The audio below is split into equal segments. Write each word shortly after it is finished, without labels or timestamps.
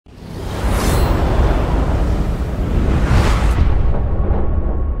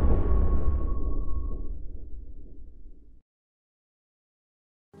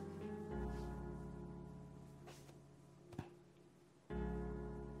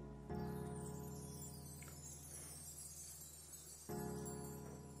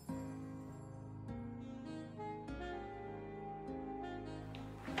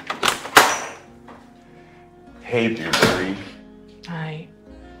Hey, Blueberry. Hi.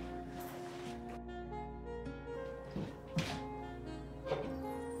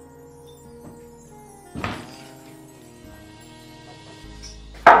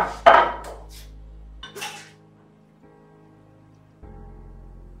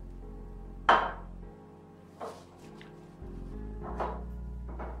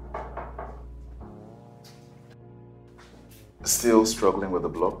 Still struggling with the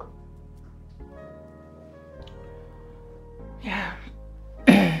block? Yeah.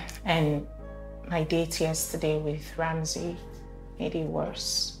 And my date yesterday with Ramsey made it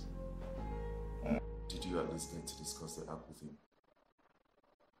worse. Did you at least get to discuss the app with him?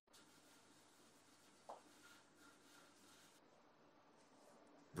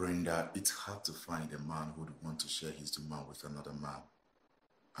 Brenda, it's hard to find a man who would want to share his woman with another man,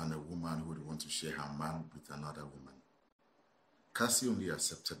 and a woman who would want to share her man with another woman. Cassie only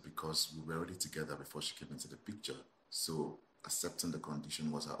accepted because we were already together before she came into the picture, so accepting the condition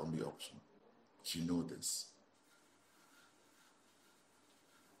was her only option. You know this.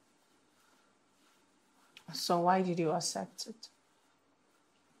 So why did you accept it?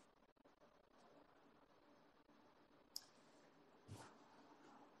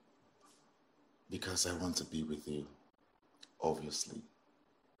 Because I want to be with you, obviously.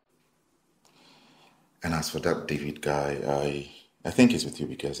 And as for that David guy, I think he's with you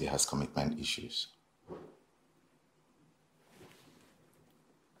because he has commitment issues.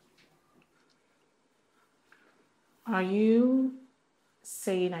 Are you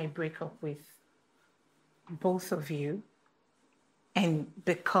saying I break up with both of you and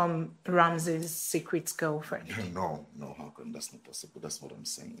become Ramsey's secret girlfriend? No, how come? That's not possible. That's what I'm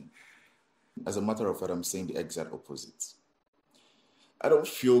saying. As a matter of fact, I'm saying the exact opposite. I don't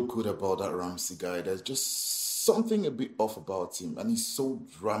feel good about that Ramsey guy. There's just something a bit off about him, and he's so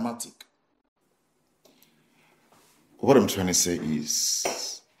dramatic. What I'm trying to say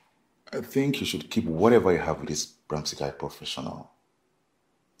is, I think you should keep whatever you have with this Ramsey guy professional.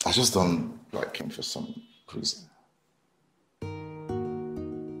 I just don't like him for some reason.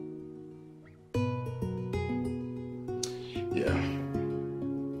 Yeah.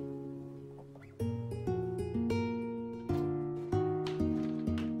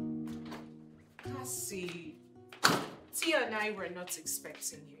 Cassie, Tia and I were not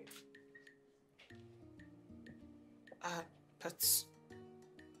expecting you. But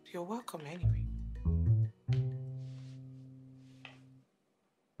you're welcome anyway.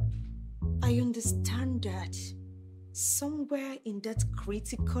 I understand that somewhere in that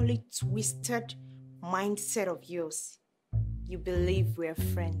critically twisted mindset of yours, you believe we're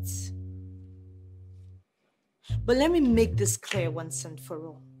friends. But let me make this clear once and for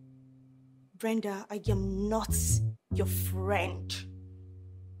all. Brenda, I am not your friend.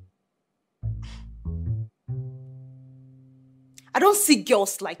 I don't see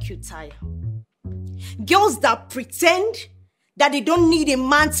girls like you, Taya. Girls that pretend that they don't need a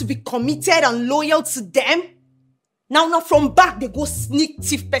man to be committed and loyal to them. Now from back, they go sneak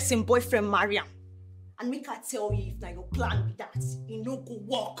thief person boyfriend Mariam. And make her tell you if now your plan with that, you no go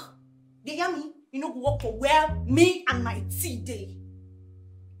walk. You hear me? You no go walk for where me and my tea day.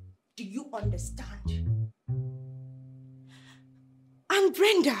 Do you understand? And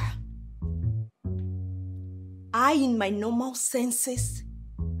Brenda, I, in my normal senses,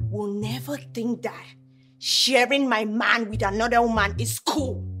 will never think that sharing my man with another woman is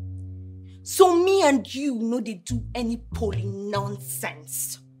cool. So me and you know they do any poly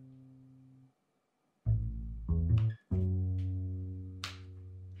nonsense.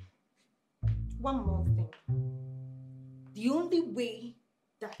 One more thing. The only way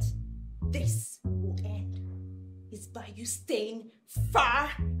that this will end is by you staying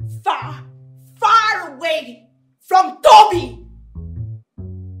far, far, far away from Toby.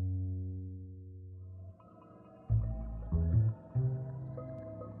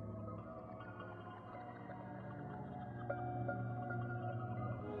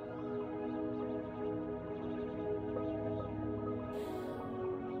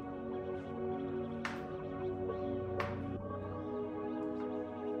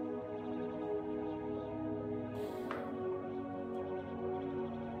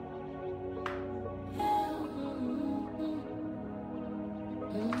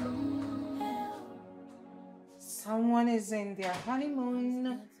 Someone is in their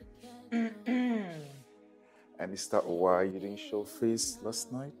honeymoon. And is that why you didn't show face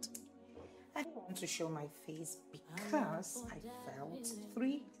last night? I don't want to show my face because I felt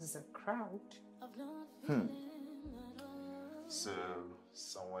 3 is a crowd. So,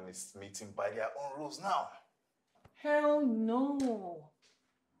 someone is meeting by their own rules now. Hell no.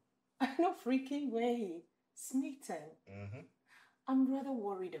 No freaking way. Smitten? I'm rather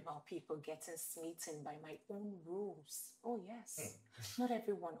worried about people getting smitten by my own rules. Oh, yes. Not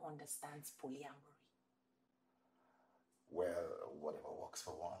everyone understands polyamory. Well, whatever works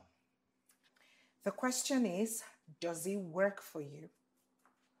for one. The question is, does it work for you?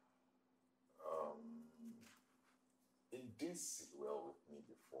 It did sit well with me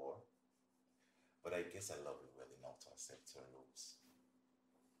before, but I guess I love you well enough to accept your rules.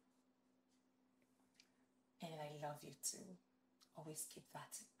 And I love you too. Always keep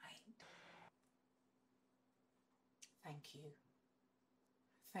that in mind. Thank you.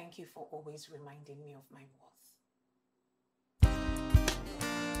 Thank you for always reminding me of my worth.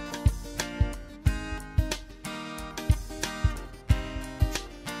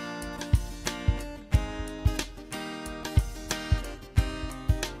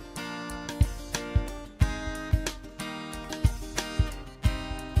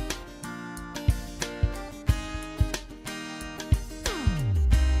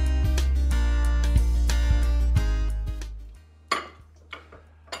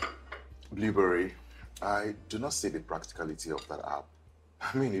 Blueberry, I do not see the practicality of that app.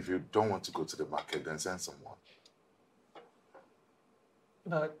 I mean, if you don't want to go to the market, then send someone.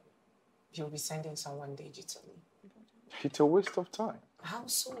 But you'll be sending someone digitally. It's a waste of time. How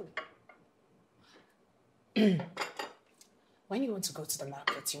so? When you want to go to the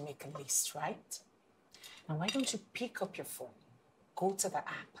market, you make a list, right? Now, why don't you pick up your phone, go to the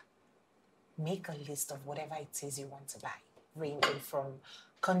app, make a list of whatever it is you want to buy, ranging from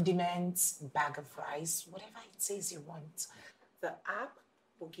condiments, bag of rice, whatever it is you want. The app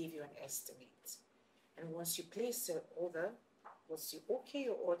will give you an estimate. And once you place your order, once you okay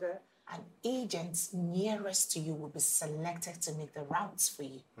your order, an agent nearest to you will be selected to make the routes for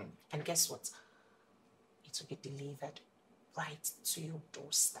you. And guess what? It will be delivered right to your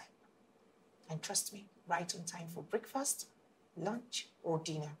doorstep. And trust me, right on time for breakfast, lunch, or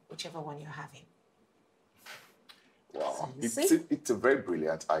dinner, whichever one you're having. Wow, it's a very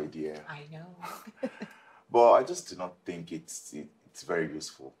brilliant idea. I know. But I just do not think it's very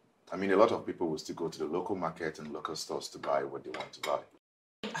useful. I mean, a lot of people will still go to the local market and local stores to buy what they want to buy.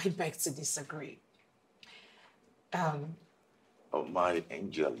 I beg to disagree. Oh, my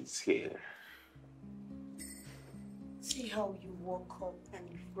angel is here. See how you woke up and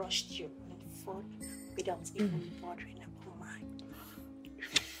rushed your own food without even bothering about mine.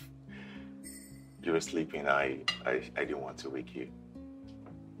 You were sleeping. I didn't want to wake you.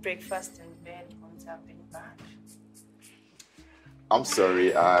 Breakfast in bed won't have been bad. I'm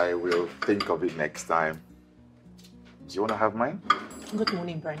sorry. I will think of it next time. Do you want to have mine? Good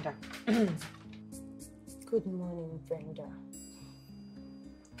morning, Brenda. Good morning, Brenda.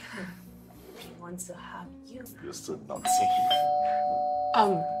 I want to have you. You're so naughty.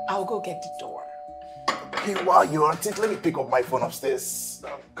 I'll go get the door. Hey, while you're at it, let me pick up my phone upstairs.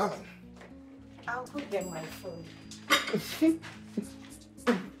 Come on. I'll go get my phone.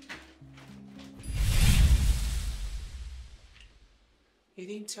 You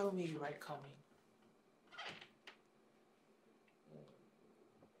didn't tell me you were coming.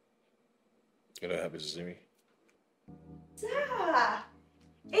 You're not happy to see me? Dad,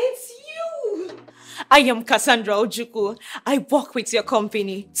 it's you. I am Cassandra Ojukwu. I work with your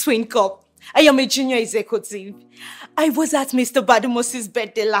company, Twin Cup. I am a junior executive. I was at Mr. Badumos's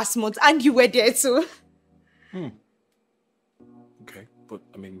birthday last month and you were there too. Okay, but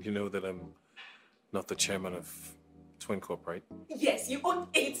I mean, you know that I'm not the chairman of Twin Corp, right? Yes, you own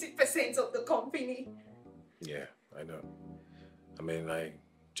 80% of the company. Yeah, I know. I mean, I'm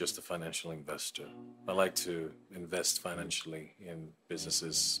just a financial investor. I like to invest financially in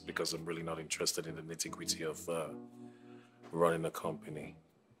businesses because I'm really not interested in the nitty-gritty of running a company.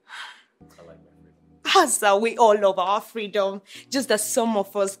 I like my freedom. As that we all love our freedom, just that some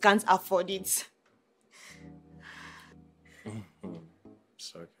of us can't afford it.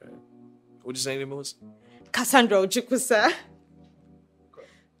 It's okay. What'd you say your name was? Cassandra Ojukwu, sir.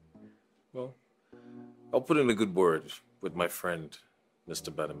 Well, I'll put in a good word with my friend,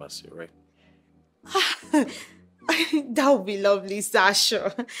 Mr. Badamasi, right? That would be lovely, sir.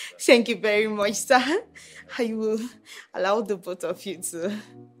 Sure. Thank you very much, sir. I will allow the both of you to.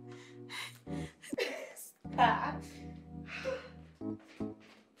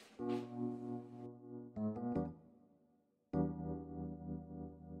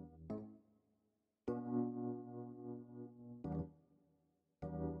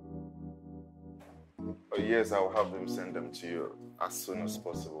 Oh, yes, I'll have them send them to you as soon as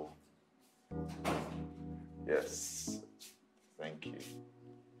possible. Yes. Thank you.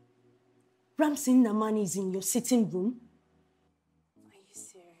 Ramsey Naman is in your sitting room. Are you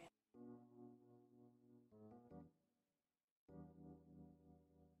serious?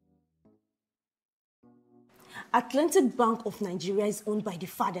 Atlantic Bank of Nigeria is owned by the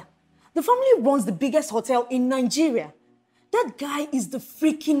father. The family runs the biggest hotel in Nigeria. That guy is the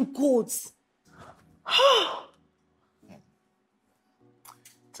freaking goat.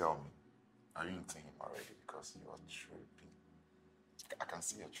 Tell me, are you into him already? Because you're tripping. I can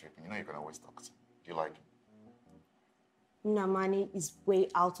see you're tripping. You know you can always talk to me. Do you like him? Namani is way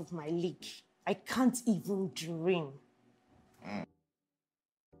out of my league. I can't even dream.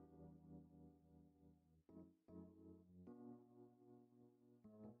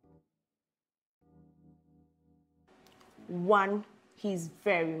 One, he's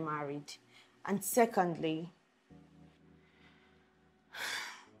very married. And secondly,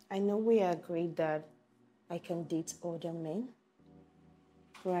 I know we agreed that I can date other men,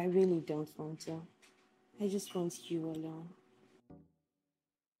 but I really don't want to. I just want you alone.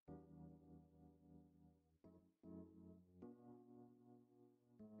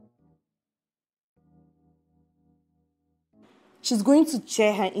 She's going to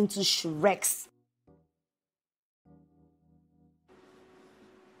tear her into shreds.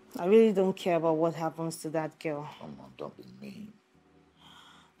 I really don't care about what happens to that girl. Come on, don't be mean.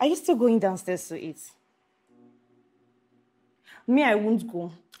 Are you still going downstairs to eat? Me, I won't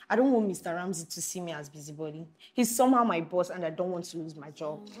go. I don't want Mr. Ramsey to see me as busybody. He's somehow my boss and I don't want to lose my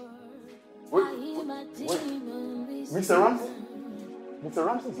job. Wait. Mr. Ramsey? Mr.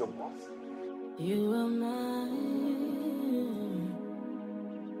 Ramsey is your boss? You are mine.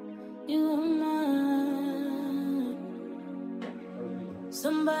 You are mine.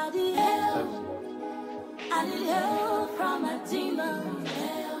 Somebody help. I need help from a demon.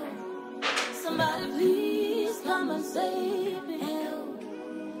 Help. Somebody please come and save me. Help.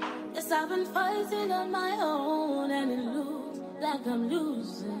 Yes, I've been fighting on my own and it looks like I'm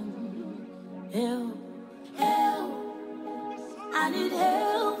losing. Help. Help. I need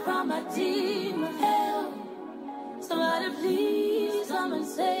help from a demon. Help. Somebody please come and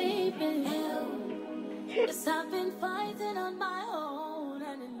save me. Help. Yes, I've been fighting on my own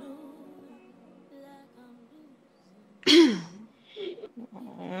and it looks like I'm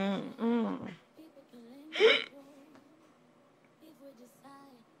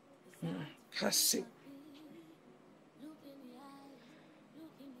losing. Cassie.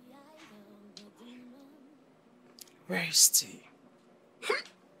 Where is T?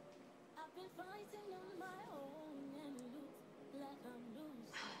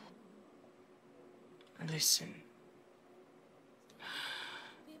 Listen,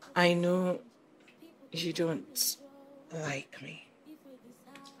 I know you don't like me.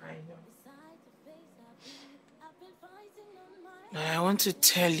 I know. But I want to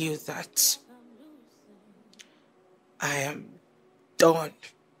tell you that I am done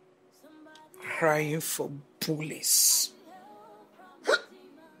crying for bullies.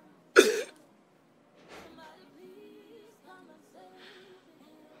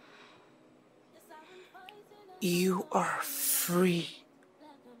 You are free.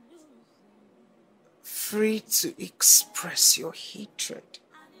 Free to express your hatred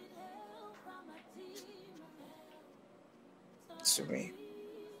to me,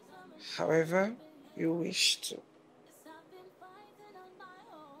 however you wish to.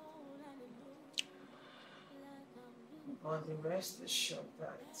 But the rest assured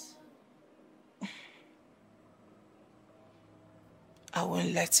that I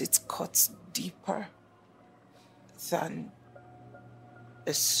won't let it cut deeper than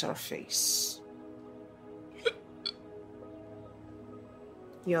the surface.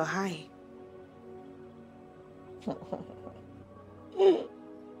 You're high.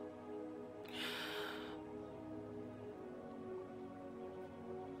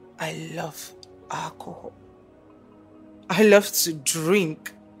 I love alcohol. I love to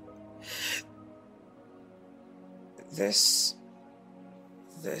drink. This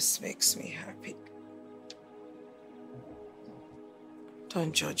makes me happy.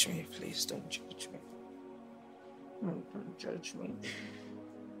 Don't judge me, please. Don't judge me. Don't judge me.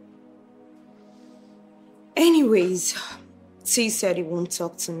 Anyways, T said he won't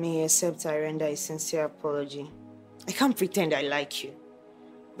talk to me except I render a sincere apology. I can't pretend I like you,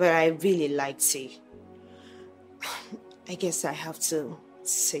 but I really like T. I guess I have to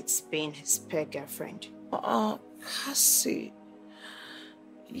sit being his spare girlfriend. Cassie,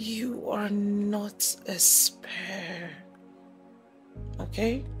 you are not a spare.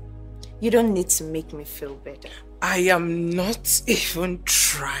 Okay? You don't need to make me feel better. I am not even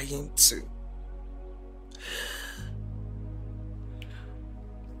trying to.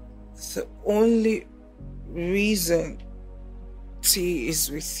 The only reason T is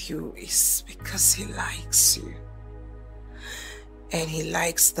with you is because he likes you. And he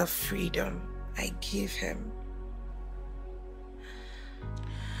likes the freedom I give him.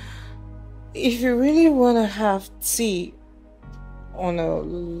 If you really want to have tea on a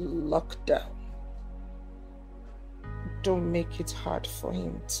lockdown, don't make it hard for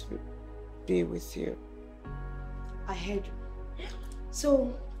him to be with you. I heard you.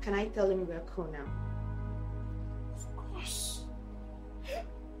 So, can I tell him we're cool now? Of course.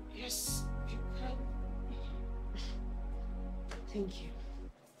 Yes, you can. Thank you.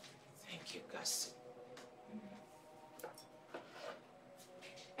 Thank you, Gus.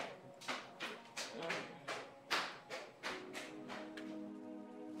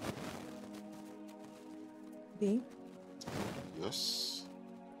 Babe, Yes?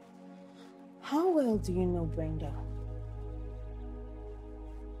 how well do you know Brenda?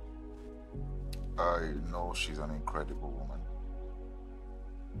 I know she's an incredible woman.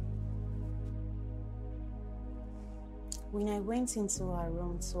 When I went into her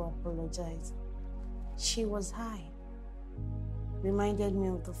room to apologize, she was high. Reminded me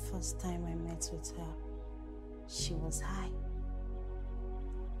of the first time I met with her. She was high.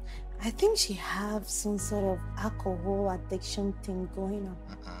 I think she has some sort of alcohol addiction thing going on.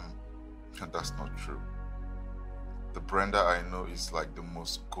 That's not true. The Brenda I know is like the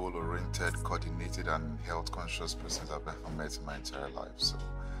most goal-oriented, coordinated, and health-conscious person I've ever met in my entire life. So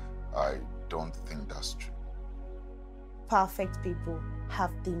I don't think that's true. Perfect people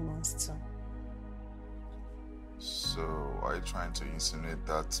have demons too. So are you trying to insinuate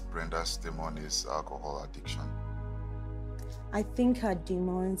that Brenda's demon is alcohol addiction? I think her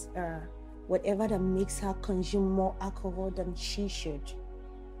demons are whatever that makes her consume more alcohol than she should.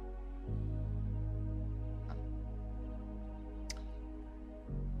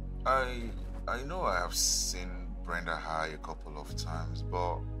 I know I have seen Brenda high a couple of times,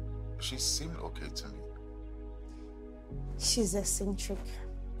 but she seemed okay to me. She's eccentric.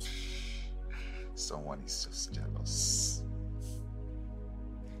 Someone is just jealous.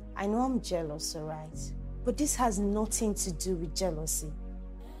 I know I'm jealous, alright? But this has nothing to do with jealousy.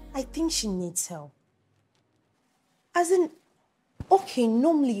 I think she needs help. As in, okay,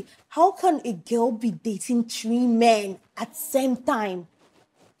 normally, how can a girl be dating 3 men at the same time?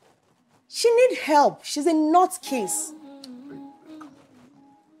 She needs help. She's a nutcase.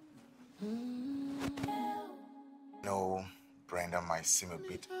 No, Brenda might seem a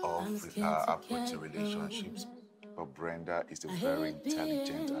bit off with her approach to relationships, but Brenda is a very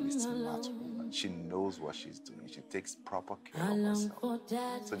intelligent and smart woman. She knows what she's doing. She takes proper care of herself.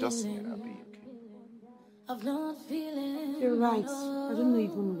 So just let her be, okay? You're right. I don't know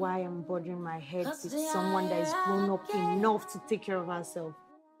even why I'm bothering my head with someone that is grown up enough to take care of herself.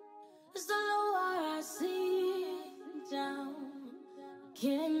 It's the lower I sink down,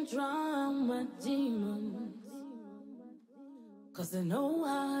 can't drown my demons, 'cause they know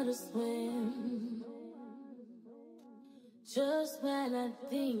how to swim. Just when I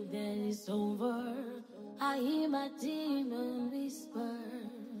think that it's over, I hear my demon whisper,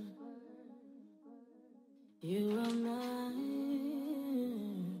 you are mine.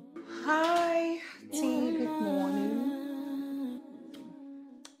 Hi, T. Good morning.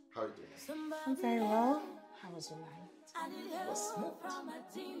 How are you doing? I'm very well. How was your night? It was smooth.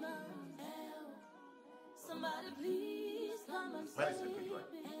 Somebody please come and Where is the good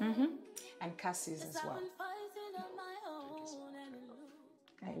one? And Cassie's as well.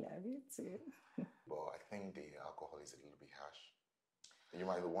 I love you too. But I think the alcohol is a little bit harsh. You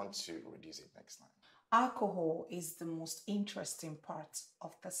might want to reduce it next time. Alcohol is the most interesting part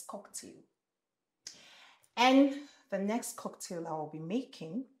of this cocktail. And the next cocktail I will be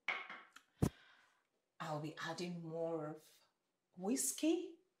making, I'll be adding more of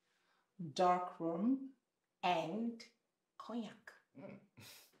whiskey, dark rum, and cognac.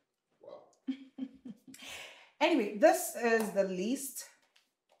 Wow. Anyway, this is the list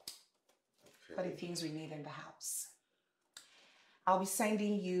for the things we need in the house. I'll be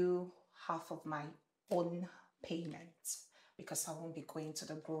sending you half of my own payment because I won't be going to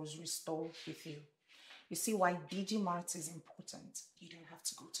the grocery store with you. You see why DG Mart is important. You don't have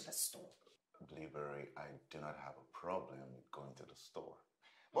to go to the store. Blueberry, I do not have a problem with going to the store.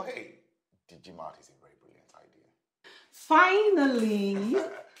 But hey, DG Mart is a very brilliant idea. Finally!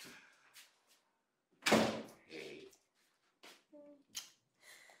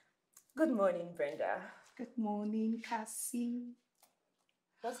 Good morning, Brenda. Good morning, Cassie.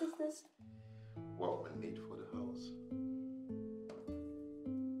 What is this? What we need for the house.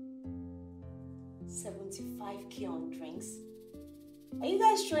 75K on drinks? Are you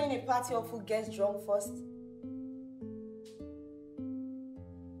guys throwing a party of who gets drunk first?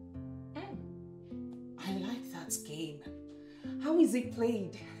 I like that game. How is it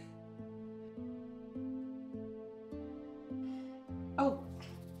played? Oh,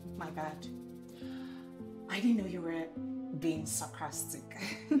 my bad. didn't know you were being sarcastic.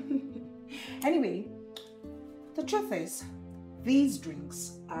 Anyway, the truth is, these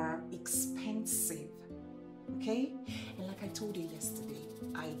drinks are expensive, okay? And like I told you yesterday,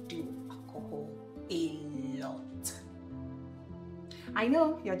 I do alcohol a lot. I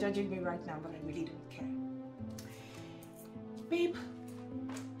know you're judging me right now, but I really don't care. Babe,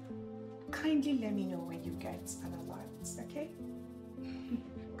 kindly let me know when you get an allowance, okay?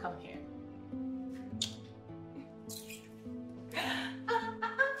 Come here.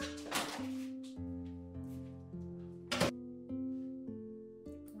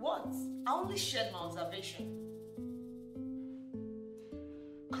 What? I only shared my observation.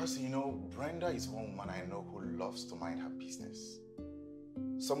 Because, you know, Brenda is one woman I know who loves to mind her business.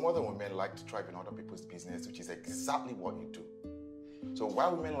 Some other women like to thrive in other people's business, which is exactly what you do. So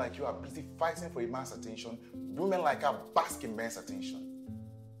while women like you are busy fighting for a man's attention, women like her bask in men's attention.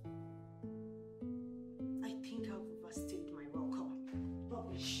 I think I've overstayed my welcome.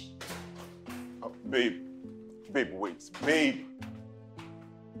 Rubbish. Babe, wait, babe.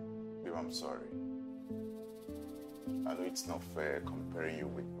 Babe, I'm sorry. I know it's not fair comparing you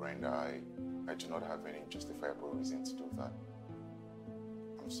with Brenda. I do not have any justifiable reason to do that.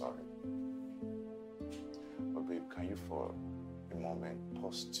 I'm sorry. But babe, can you for a moment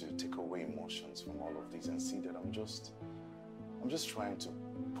pause to take away emotions from all of this and see that I'm just trying to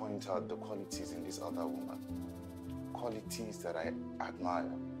point out the qualities in this other woman. Qualities that I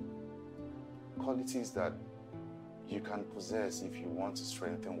admire. Qualities that you can possess if you want to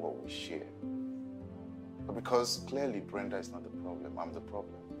strengthen what we share. But because clearly Brenda is not the problem, I'm the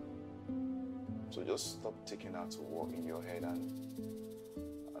problem. So just stop taking her to war in your head and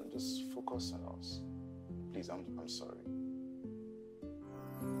just focus on us. Please, I'm sorry.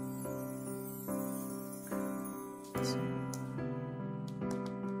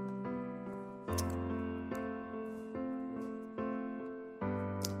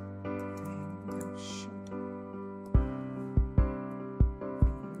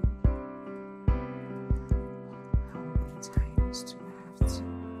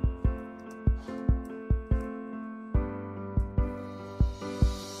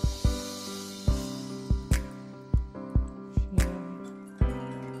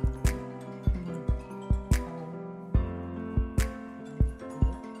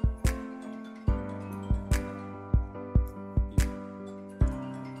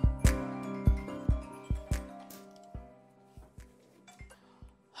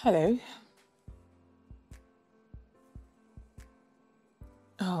 Hello.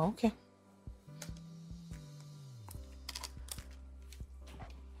 Oh, okay.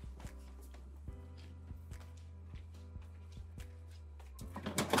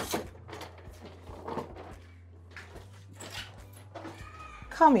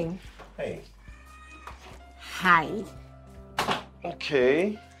 Coming. Hey. Hi.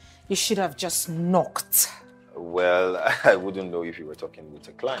 Okay. You should have just knocked. Well, I wouldn't know if you were talking with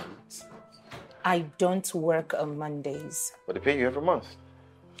a client. I don't work on Mondays. But they pay you every month.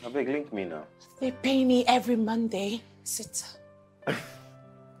 How big link me now? They pay me every Monday. Sit.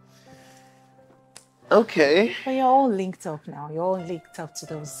 Okay. But you're all linked up now. You're all linked up to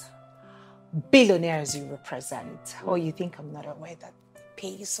those billionaires you represent. Or you think I'm not aware that they pay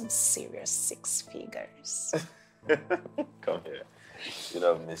you some serious 6 figures. Come here. You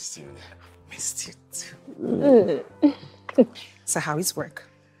know, I've missed you. Missed you too. So how is work?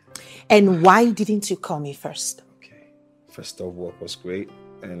 And why didn't you call me first? Okay. First off, work was great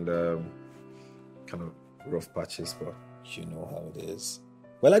and kind of rough patches, but you know how it is.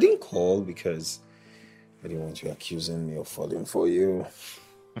 Well, I didn't call because I didn't want you accusing me of falling for you.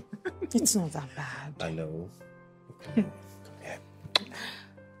 It's not that bad. I know. Come here.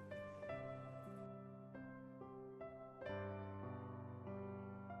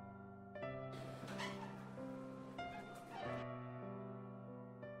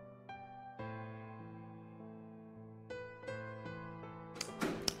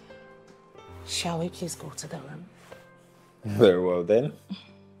 Shall we please go to the room? Very well then.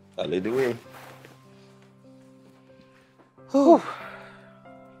 I'll lead the way. Whew.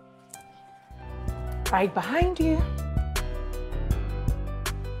 Right behind you.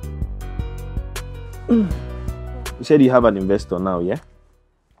 You said you have an investor now, yeah?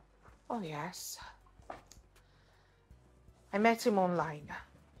 Oh, yes. I met him online.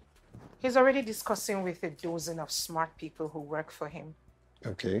 He's already discussing with a dozen of smart people who work for him.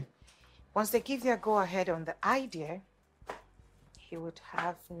 Okay. Once they give their go-ahead on the idea, he would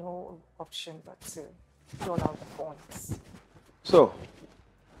have no option but to roll out the funds. So,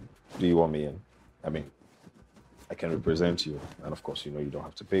 do you want me in? I mean, I can represent you, and of course, you know you don't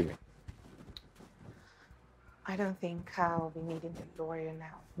have to pay me. I don't think I'll be needing a lawyer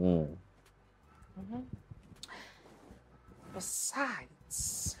now.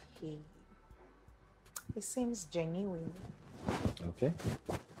 Besides, he seems genuine. Okay.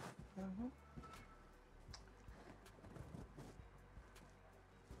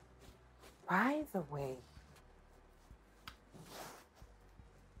 By the way,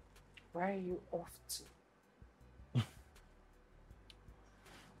 where are you off to?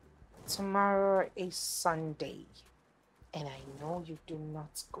 Tomorrow is Sunday, and I know you do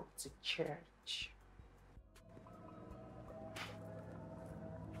not go to church.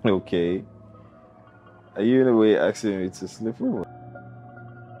 Okay. Are you in a way asking me to sleep over?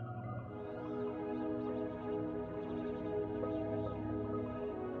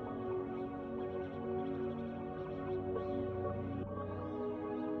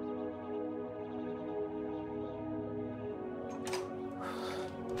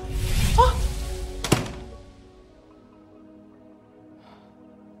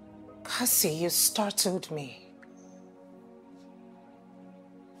 Cassie, you startled me.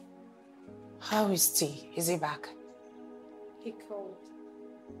 How is T? Is he back? He called.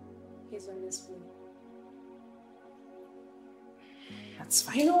 He's on his way. That's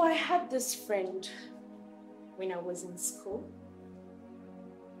fine. You know, I had this friend when I was in school.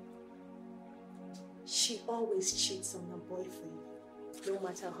 She always cheats on her boyfriend, no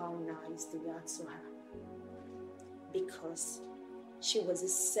matter how nice they are to her. Because she was a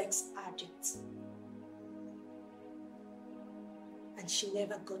sex addict. And she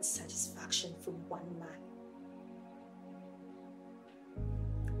never got satisfaction from one man.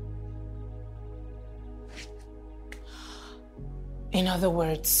 In other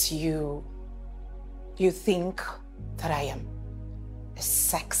words, you think that I am a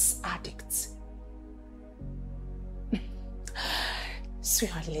sex addict.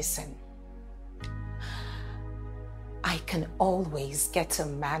 Sweetheart, listen. I can always get a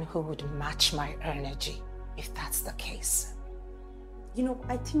man who would match my energy, if that's the case. You know,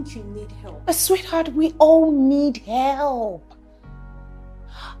 I think you need help. But sweetheart, we all need help.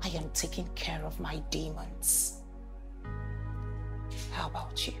 I am taking care of my demons. How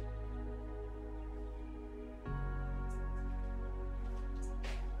about you?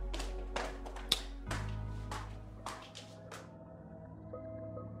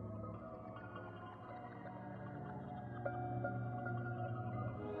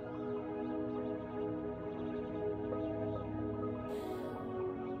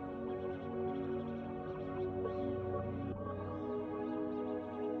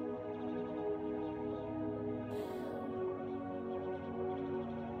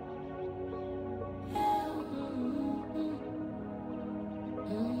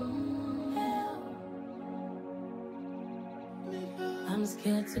 I'm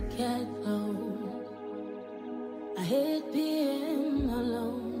scared to get low. I hate being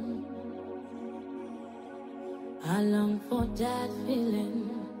alone. I long for that feeling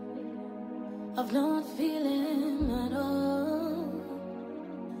of not feeling at all.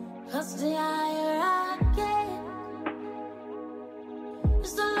 'Cause the higher I get,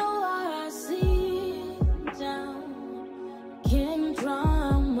 it's the lower I sink down. Can't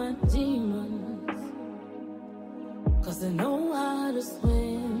drown my demons, 'cause they know how to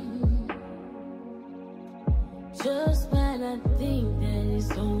swim. Just when I think that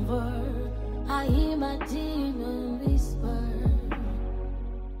it's over, I hear my demon whisper.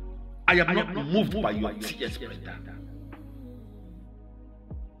 I am not moved by your tears, Brenda.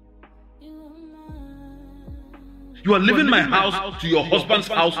 You are leaving my house to your husband's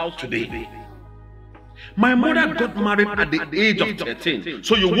house today. My mother got married at the age of 13,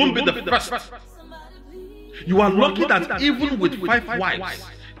 so you won't be the first. You are lucky that even with 5 wives,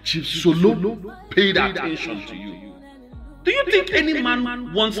 Chief Solo paid attention to you. Do you think any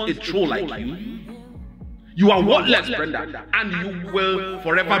man wants a troll like you? You are worthless, Brenda, and you will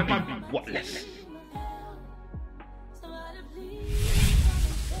forever be worthless.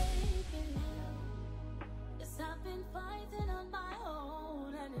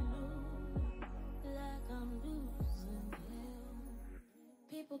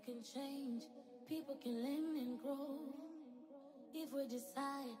 People can change, people can learn and grow. If we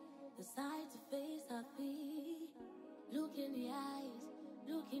decide to face our fear. Look in the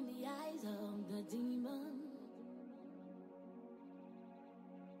eyes of the demon.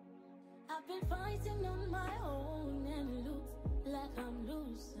 I've been fighting on my own and it looks like I'm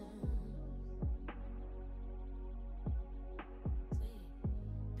losing.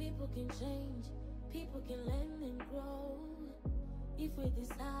 People can change, people can learn and grow. If we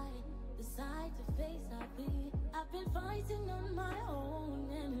decide to face our fear. I've been fighting on my own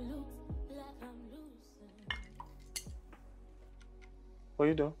and it looks like I'm losing. What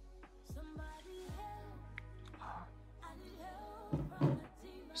you do?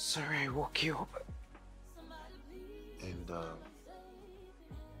 Sorry I woke you up. And what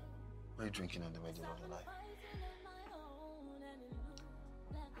are you drinking in the middle of the night?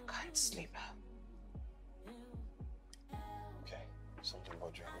 I can't sleep. Okay, something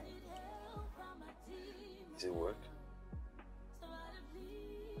about drinking. Is it work?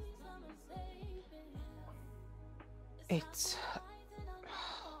 It's...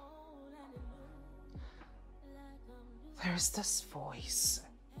 There's this voice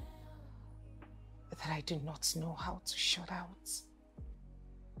that I do not know how to shut out.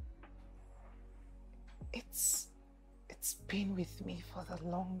 It's been with me for the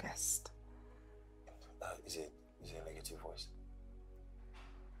longest. Is it a negative voice?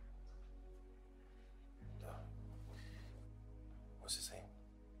 What's it saying?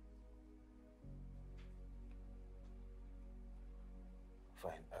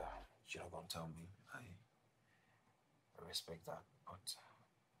 Fine, you're not gonna tell me. I respect that, but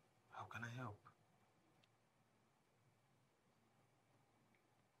how can I help?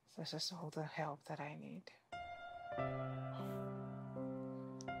 This is all the help that I need.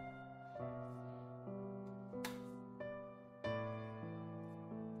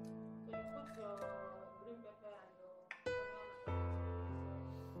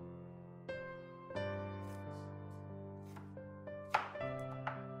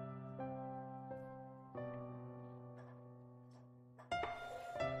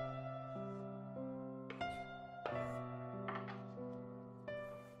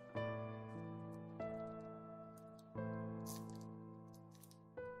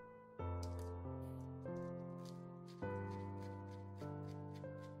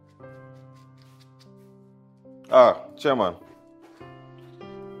 Chairman.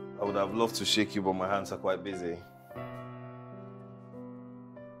 I would have loved to shake you, but my hands are quite busy.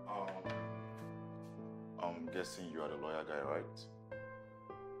 I'm guessing you are the lawyer guy, right?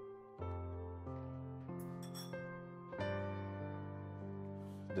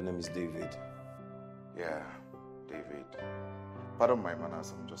 The name is David. Yeah, David. Pardon my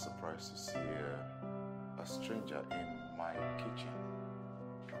manners, I'm just surprised to see a stranger in my kitchen.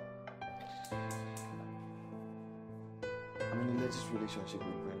 I'm in a latest relationship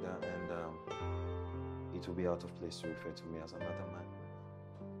with Brenda, and it will be out of place to refer to me as another man.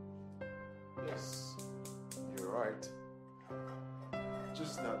 Yes, you're right.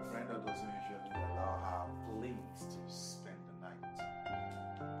 Just that Brenda doesn't usually allow her colleagues to spend the night.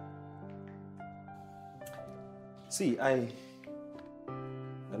 See, I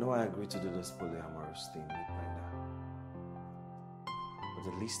know I agreed to do this polyamorous thing with Brenda, but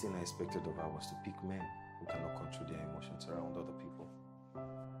the least thing I expected of her was to pick men who cannot control their emotions around other people.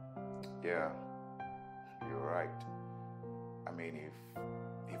 Yeah, you're right. I mean,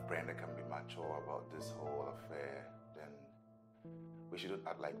 if Brenda can be mature about this whole affair, then we shouldn't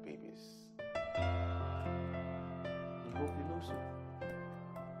act like babies. I hope you know so.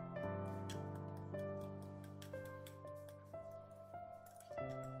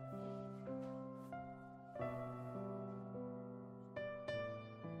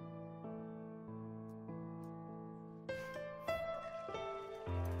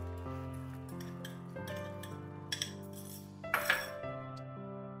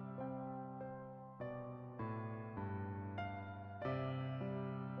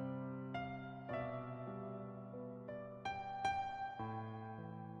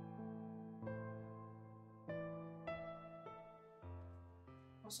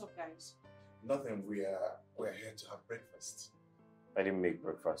 What's up, guys? Nothing, we're here to have breakfast. I didn't make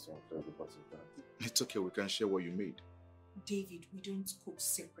breakfast to include the bottle of that. It's okay, we can share what you made. David, we don't cook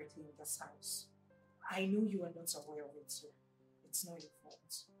separately in this house. I know you are not aware of it, so it's not your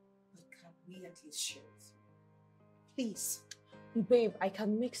fault. But can we at least share it? Please. Babe, I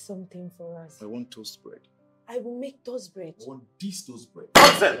can make something for us. I want toast bread. I will make toast bread. I want this toast bread.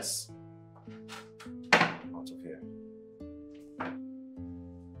 Nonsense! Out of here.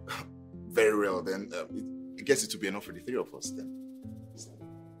 Very well, then. I guess it will be enough for the three of us, then. It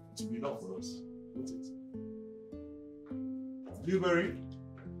will be enough for us. What's it? Blueberry?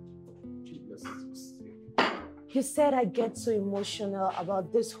 You said I get so emotional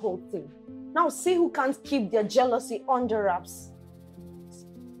about this whole thing. Now see who can't keep their jealousy under wraps.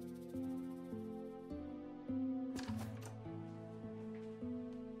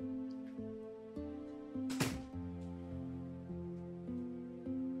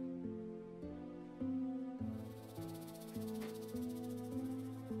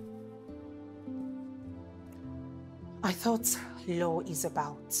 I thought law is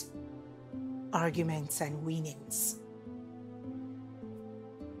about arguments and winnings.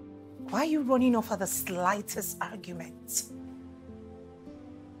 Why are you running off at the slightest argument?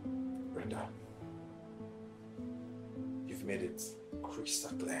 Brenda, you've made it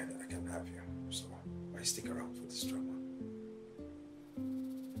crystal clear that I can have you. So why stick around for this drama?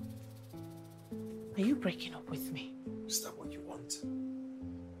 Are you breaking up with me? Is that what you want?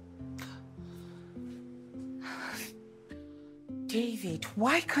 David,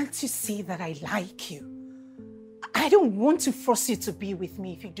 why can't you see that I like you? I don't want to force you to be with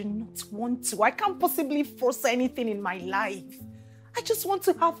me if you do not want to. I can't possibly force anything in my life. I just want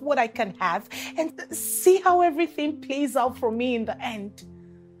to have what I can have and see how everything plays out for me in the end.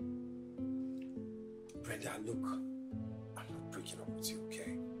 Brenda, look, I'm not breaking up with you,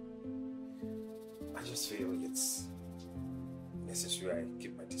 okay? I just feel it's necessary I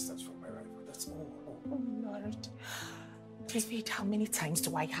keep my distance from my rival. That's all. Oh, Lord. David, how many times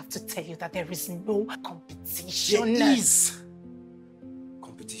do I have to tell you that there is no competition? There is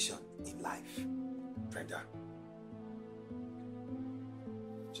competition in life, Brenda.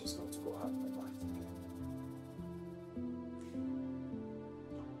 Just got to go out of my mind, okay?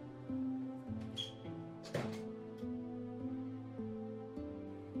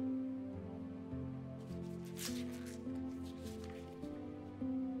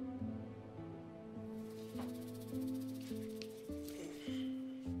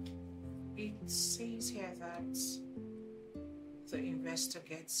 It says here that the investor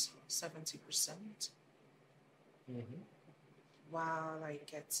gets 70%, while I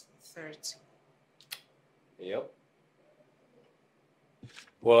get 30%. Yep.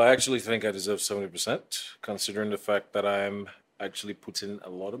 Well, I actually think I deserve 70%, considering the fact that I'm actually putting a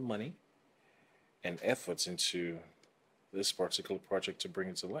lot of money and efforts into this particular project to bring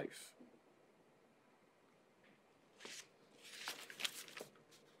it to life.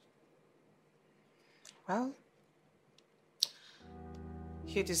 Well,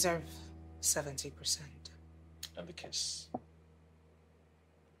 you deserve 70%. And the kiss.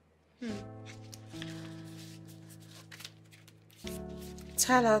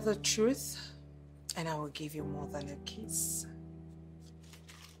 Tell her the truth, and I will give you more than a kiss.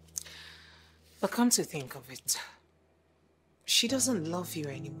 But come to think of it, she doesn't love you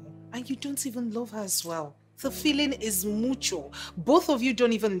anymore, and you don't even love her as well. The feeling is mutual. Both of you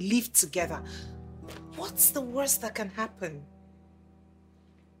don't even live together. What's the worst that can happen?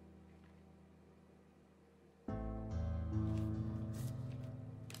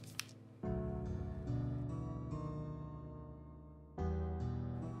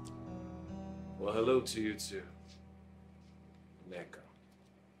 Well, hello to you too, Neka.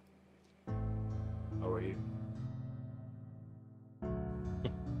 How are you?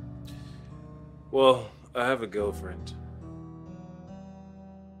 Well, I have a girlfriend.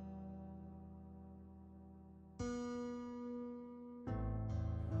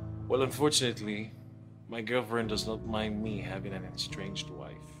 Well, unfortunately, my girlfriend does not mind me having an estranged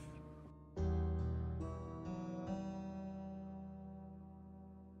wife.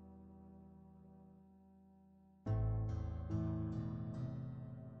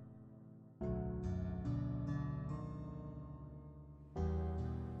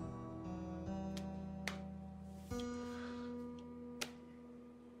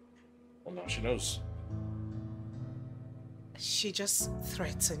 Well, now she knows. She just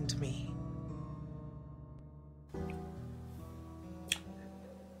threatened me.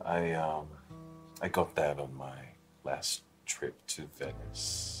 I got that on my last trip to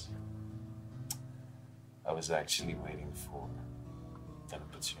Venice. I was actually waiting for an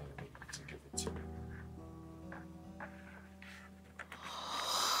opportunity to give it to her.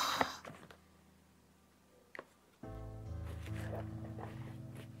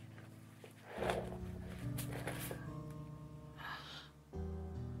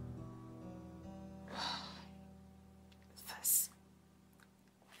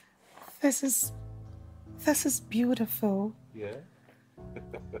 This is beautiful. Yeah?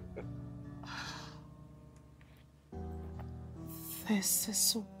 This is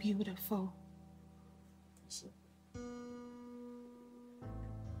so beautiful.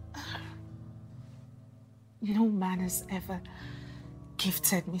 No man has ever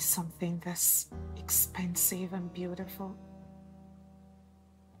gifted me something this expensive and beautiful.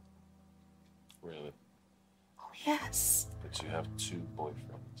 Really? Oh, yes. But you have 2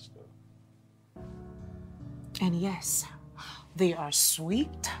 boyfriends, though. And yes, they are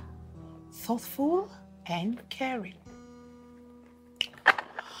sweet, thoughtful, and caring.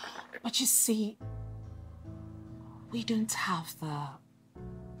 But you see, we don't have the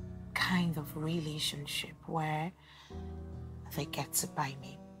kind of relationship where they get to buy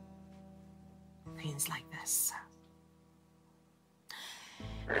me things like this.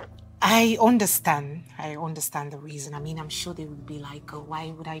 I understand the reason. I mean, I'm sure they would be like, oh,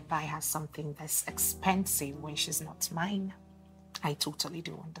 why would I buy her something that's expensive when she's not mine? I totally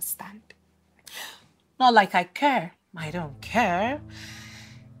do understand. Not like I care. I don't care.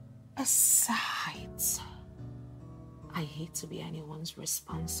 Besides, I hate to be anyone's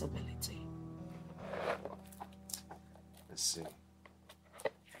responsibility. Let's see.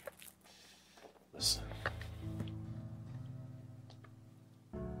 Listen.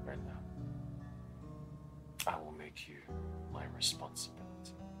 Brenda, I will make you my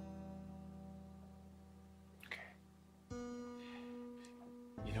responsibility. Okay.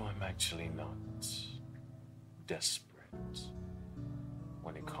 You know, I'm actually not desperate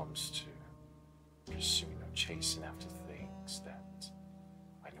when it comes to pursuing or chasing after things that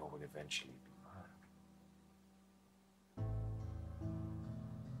I know would eventually be mine.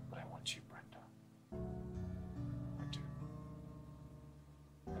 But I want you, Brenda. I do.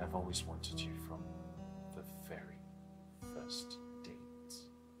 And I've always wanted you from the very first date.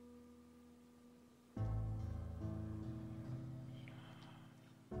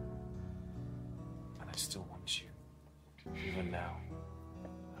 And I still want you, even now,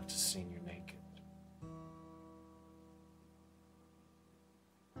 after seeing you naked.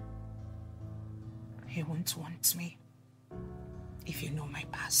 You won't want me if you know my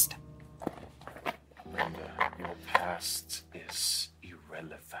past. Brenda, your past is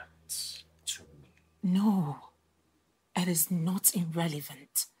irrelevant to me. No, it is not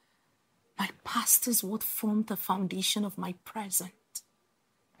irrelevant. My past is what formed the foundation of my present.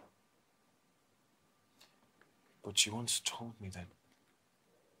 But you once told me that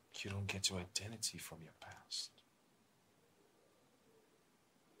you don't get your identity from your past.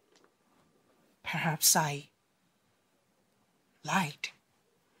 Perhaps I lied.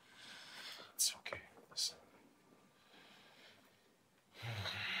 It's okay. Listen.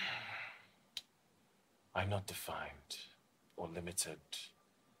 I'm not defined or limited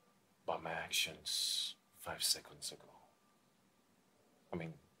by my actions 5 seconds ago. I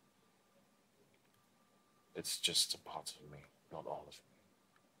mean, it's just a part of me, not all of me.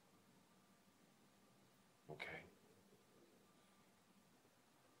 Okay?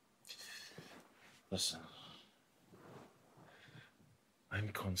 Listen. I'm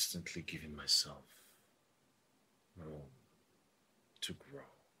constantly giving myself room to grow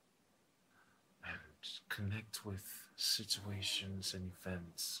and connect with situations and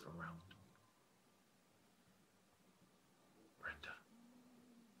events around me. Brenda,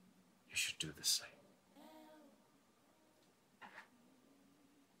 you should do the same.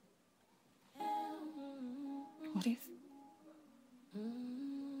 What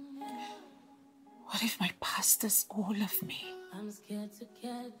if my past is all of me? I'm scared to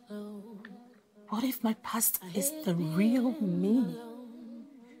get low. What if my past is the real me?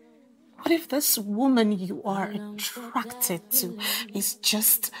 What if this woman you are attracted to is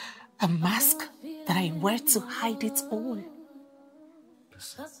just a mask that I wear to hide it all?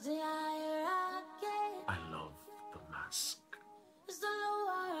 Listen, I love the mask.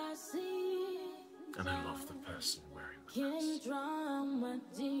 And I love the person wearing the mask. My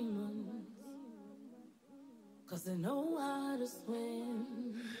demons, 'cause they know how to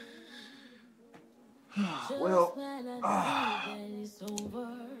swim. Well,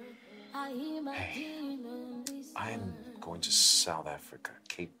 Hey, I'm going to South Africa,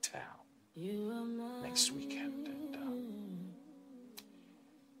 Cape Town, next weekend,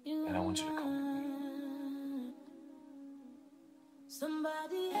 and I want you to come with me.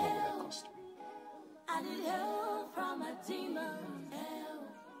 Somebody What would that help. cost me? I need help from my demons. Help.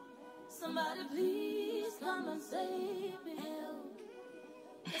 Somebody please come and save me. Help.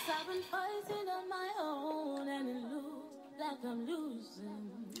 'Cause I've been fighting on my own and it looks like I'm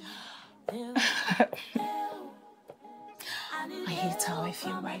losing. Help. Help. I hate how I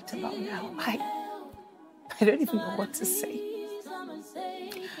feel right about now. I don't even know what to say.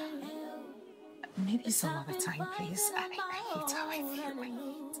 Maybe some other time, please. I hate how I feel. I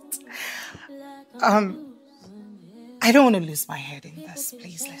hate it. I don't want to lose my head in this.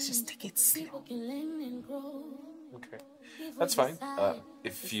 Please, let's just take it slow. Okay, that's fine.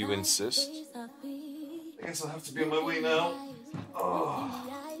 If you insist. I guess I'll have to be on my way now. Oh.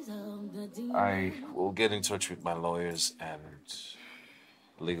 I will get in touch with my lawyers and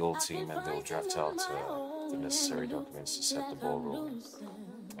legal team, and they'll draft out the necessary documents to set the ball rolling.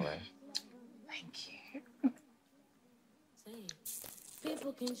 All right? Thank you.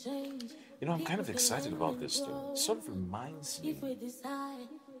 You know, I'm kind of excited about this, though. It sort of reminds me of my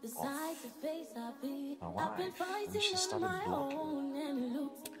wife when she started blocking.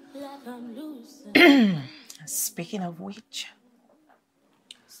 Speaking of which,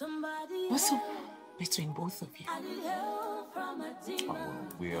 What's up between both of you?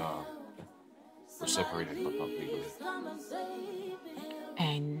 We're separated, but not legally.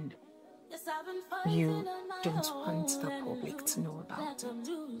 And you don't want the public to know about it?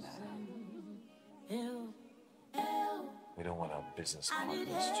 We don't want our business partners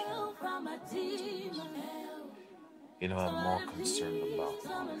to. You know, I'm more concerned about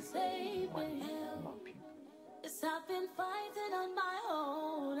money, not people.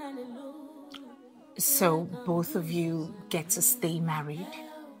 So both of you get to stay married?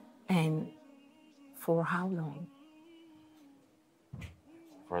 And for how long?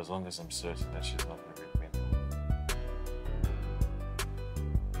 For as long as I'm certain that she's not going to rip me.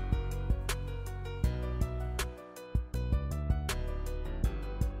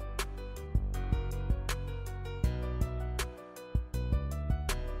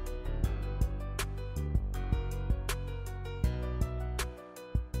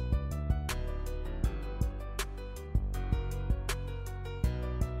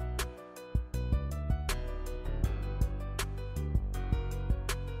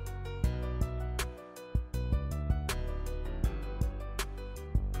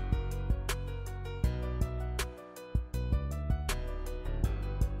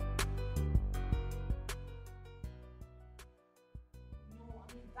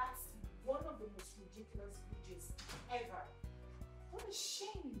 Ever. What a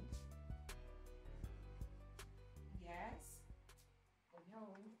shame. Yes? I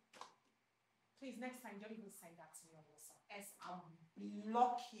know. Please, next time, don't even send that to me on WhatsApp. Else I'll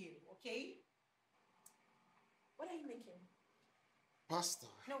block you, okay? What are you making?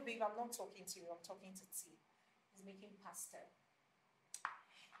 Pasta. No, babe, I'm not talking to you. I'm talking to T. He's making pasta.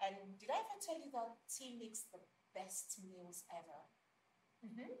 And did I ever tell you that T makes the best meals ever?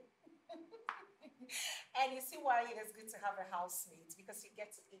 And you see why it is good to have a housemate, because you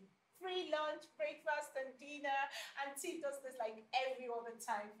get to eat free lunch, breakfast, and dinner. And T does this like every other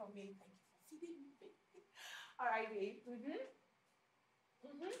time for me. Thank you for feeding me, baby. All right, babe.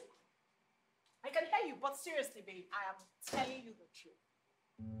 I can hear you, but seriously, babe, I am telling you the truth.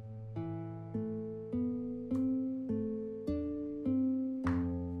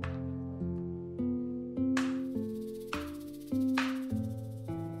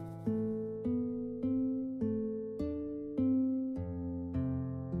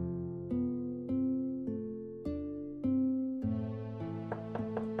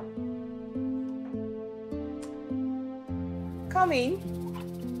 Come in.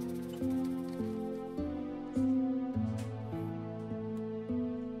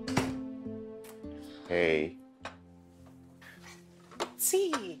 Hey.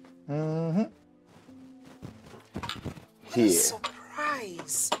 T. Mm-hmm. What a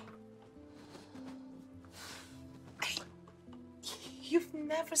surprise. You've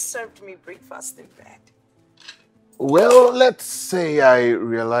never served me breakfast in bed. Well, let's say I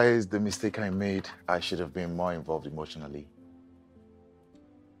realized the mistake I made. I should have been more involved emotionally.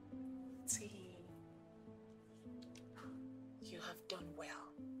 T, you have done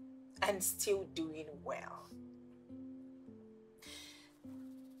well and still doing well.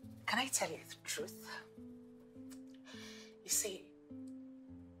 Can I tell you the truth? You see,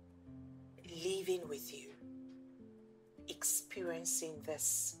 living with you, experiencing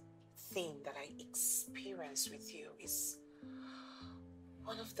this thing that I experience with you is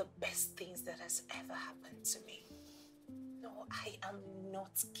one of the best things that has ever happened to me. No, I am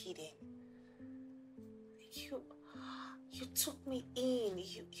not kidding. You took me in.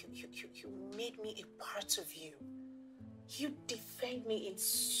 You made me a part of you. You defend me in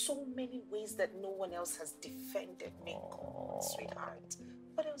so many ways that no one else has defended me. Come on, sweetheart.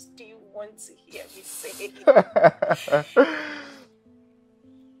 What else do you want to hear me say?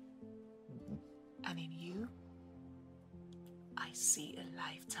 And in you, I see a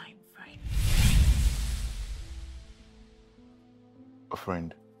lifetime friend. A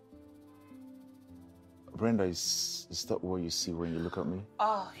friend? Brenda, is that what you see when you look at me?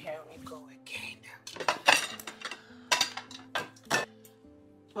 Oh, here we go again.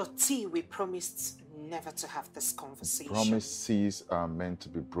 But T, we promised never to have this conversation. Promises are meant to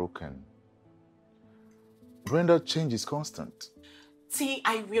be broken. Brenda, change is constant. T,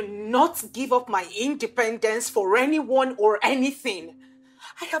 I will not give up my independence for anyone or anything.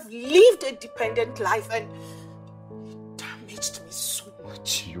 I have lived a dependent life and it damaged me so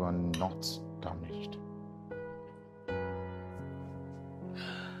much. You are not damaged.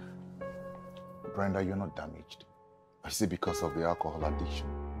 Brenda, you're not damaged. I see, because of the alcohol addiction.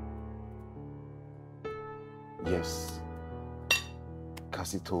 Yes.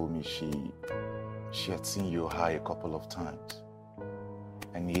 Cassie told me she had seen you high a couple of times.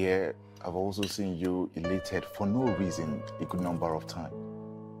 And yeah, I've also seen you elated for no reason a good number of times.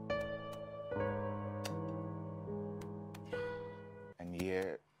 And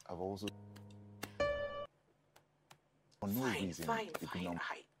yeah, I've also for no reason a good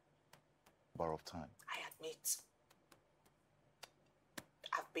number of times. I admit,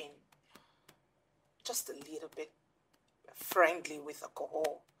 I've been just a little bit friendly with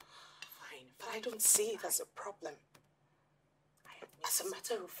alcohol. Fine, but I don't see it as a problem. As a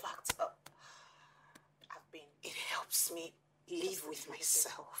matter of fact, it helps me live with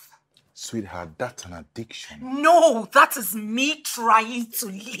myself. Sweetheart, that's an addiction. No, that is me trying to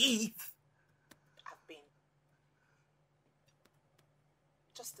live. I've been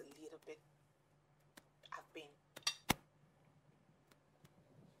just a little bit.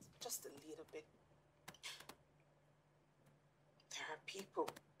 There are people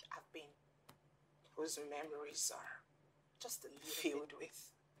whose memories are just a little filled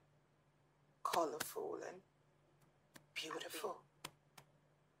with colorful and beautiful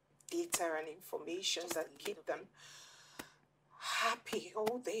data and information that keep them happy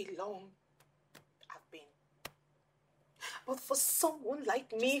all day long. But for someone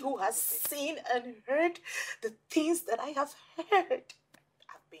like me who has seen and heard the things that I have heard,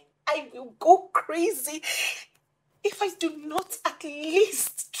 I will go crazy if I do not at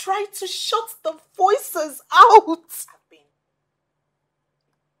least try to shut the voices out.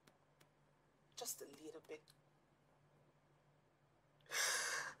 Just a little bit.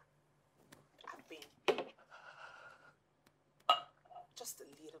 Just a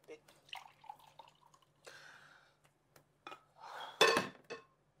little bit.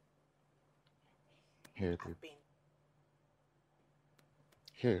 Here, babe.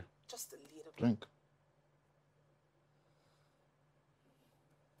 Here. Just a little bit. Drink.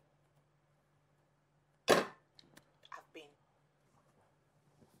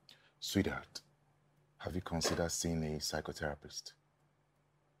 Sweetheart, have you considered seeing a psychotherapist?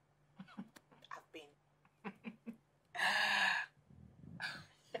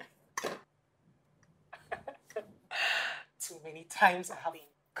 Too many times I have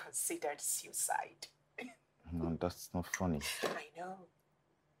considered suicide. No, that's not funny. I know.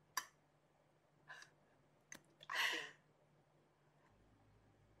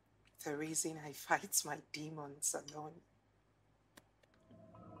 The reason I fight my demons alone.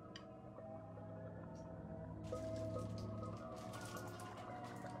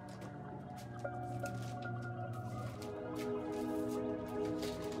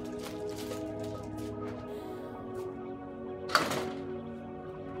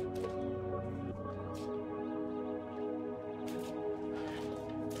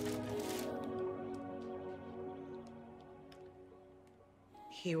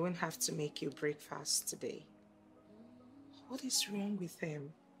 He won't have to make you breakfast today. What is wrong with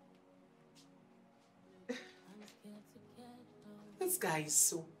him? This guy is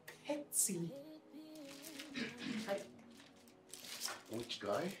so petty. Which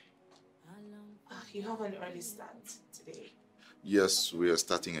guy? You have an early start today. Yes, we are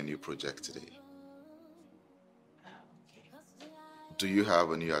starting a new project today. Okay. Do you have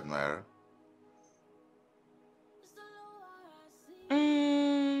a new admirer?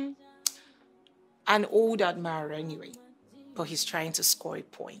 An old admirer anyway, but he's trying to score a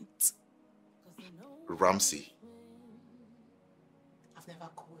point. Ramsey. I've never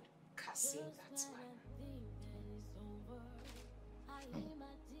called Cassie that man.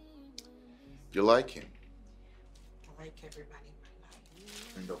 You like him? I like everybody in my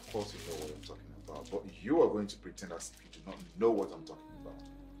life. And of course you know what I'm talking about, but you are going to pretend as if you do not know what I'm talking about.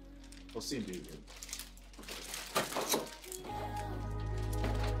 Proceed, baby.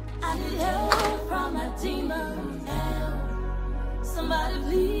 I need help from a demon. Help. Somebody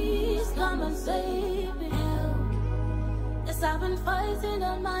please come and save me. Help. Yes, I've been fighting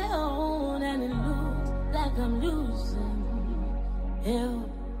on my own and it looks like I'm losing. Help,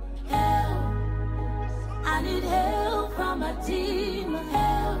 help. I need help from a demon.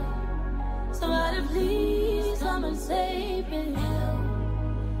 Help. Somebody please come and save me. Help.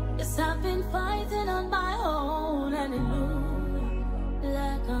 Yes, I've been fighting on my own and it looks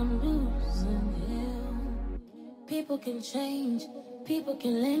like I'm losing him. People can change, people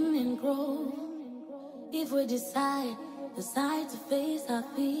can learn and grow. If we decide to face our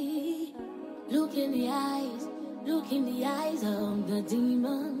fear. Look in the eyes of the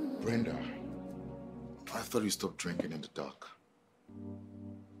demon. Brenda, I thought you stopped drinking in the dark.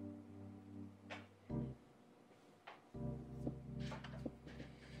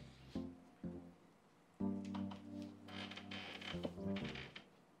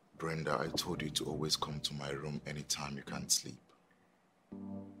 Brenda, I told you to always come to my room anytime you can't sleep.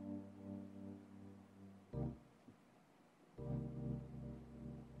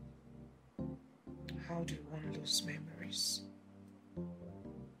 How do one lose memories?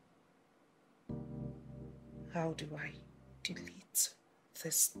 How do I delete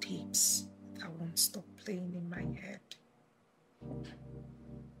these tapes that won't stop playing in my head?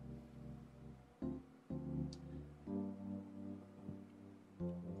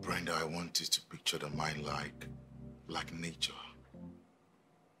 Brenda, I want you to picture the mind like nature,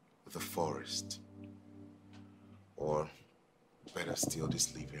 the forest, or better still,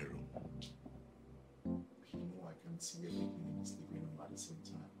 this living room. You know, I can see everything in this living room at the same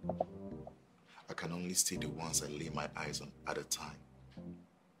time. I can only see the ones I lay my eyes on at a time.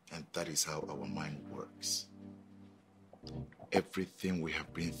 And that is how our mind works. Everything we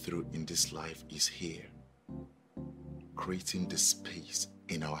have been through in this life is here, creating the space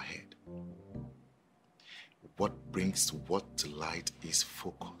in our head. What brings what to light is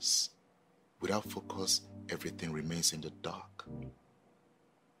focus. Without focus, everything remains in the dark.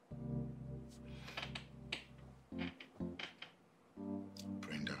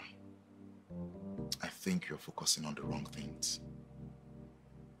 Brenda, I think you're focusing on the wrong things.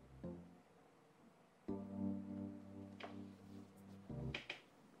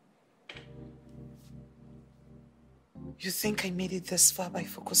 You think I made it this far by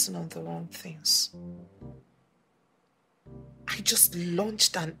focusing on the wrong things? I just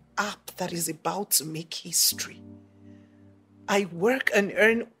launched an app that is about to make history. I work and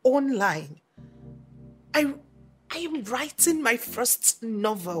earn online. I am writing my first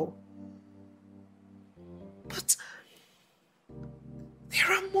novel. But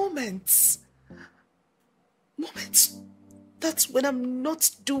there are moments that when I'm not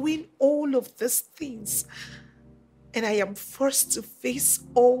doing all of these things, and I am forced to face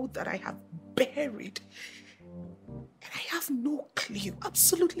all that I have buried. And I have no clue,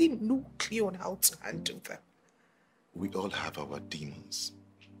 absolutely no clue on how to handle them. We all have our demons,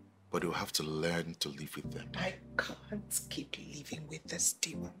 but we'll have to learn to live with them. I can't keep living with these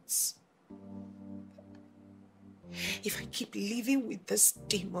demons. If I keep living with these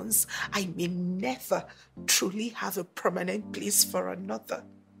demons, I may never truly have a permanent place for another.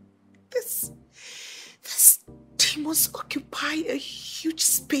 This demons occupy a huge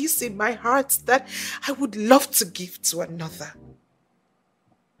space in my heart that I would love to give to another.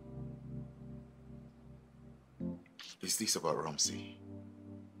 Is this about Ramsey?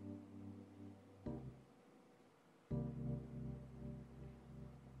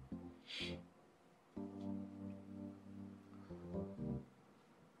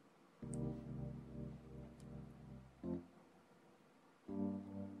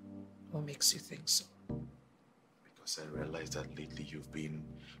 What makes you think so? Because I realized that lately you've been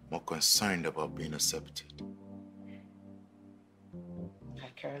more concerned about being accepted. I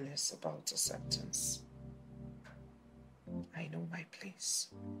care less about acceptance. I know my place.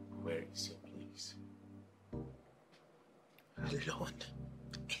 Where is your place? Alone,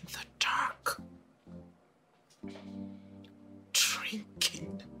 in the dark,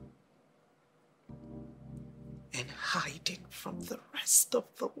 drinking and hiding from the rest of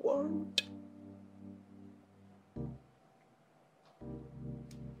the world.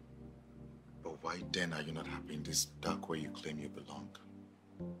 But why then are you not happy in this dark where you claim you belong?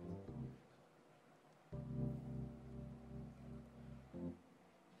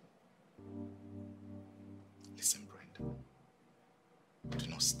 Listen, Brenda. Do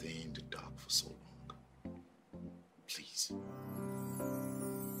not stay in the dark for so long. Please.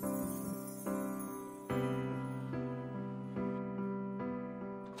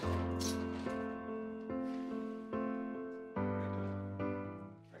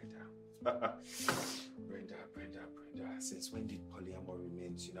 Brenda, since when did polyamory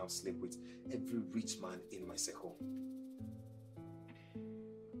mean you now sleep with every rich man in my circle?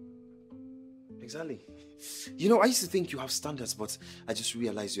 Exactly. You know, I used to think you have standards, but I just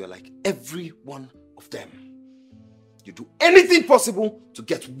realized you're like every one of them. You do anything possible to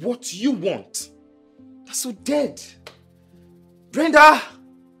get what you want. That's so dead. Brenda!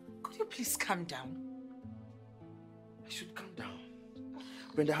 Could you please calm down? I should calm down.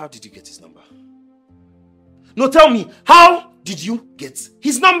 Brenda, how did you get his number? No, tell me, how did you get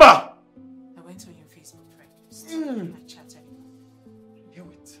his number? I went on your Facebook friend. I chatted.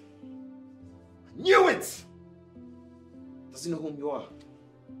 Knew it! Does he know whom you are?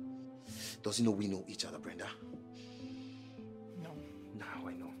 Does he know we know each other, Brenda? No. Now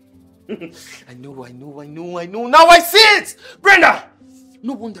I know. I know. Now I see it! Brenda!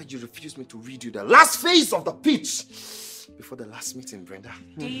 No wonder you refused me to read you the last phase of the pitch before the last meeting, Brenda.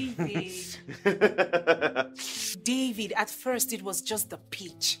 David, at first it was just the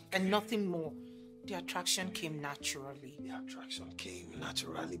pitch and nothing more. The attraction came naturally. The attraction came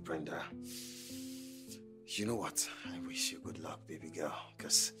naturally, Brenda. You know what? I wish you good luck, baby girl,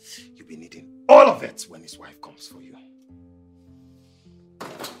 because you'll be needing all of it when his wife comes for you.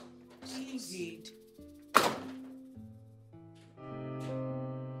 David.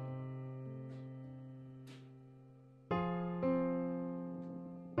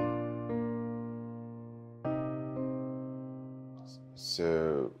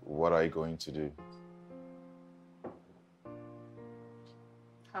 So, what are you going to do?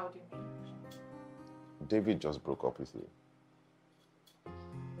 How do you mean? David just broke up with you.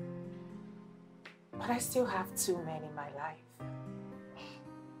 But I still have two men in my life.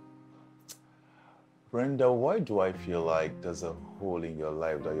 Brenda, why do I feel like there's a hole in your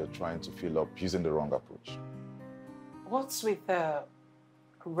life that you're trying to fill up using the wrong approach? What's with the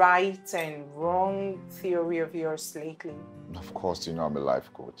right and wrong theory of yours lately? Of course, you know I'm a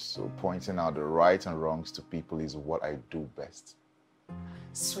life coach, so pointing out the right and wrongs to people is what I do best.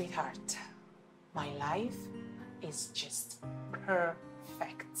 Sweetheart, my life is just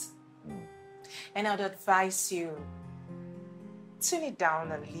perfect. And I'd advise you tune it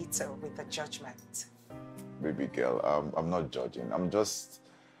down a little with the judgment. Baby girl, I'm not judging. I'm just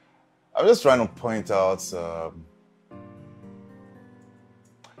trying to point out.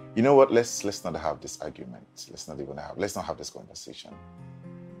 You know what? Let's not have this argument. Let's not have this conversation.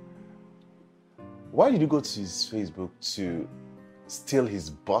 Why did you go to his Facebook to steal his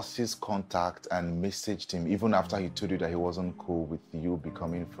boss's contact and messaged him even after he told you that he wasn't cool with you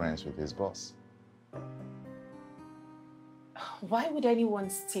becoming friends with his boss? Why would anyone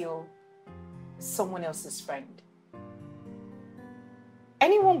steal someone else's friend?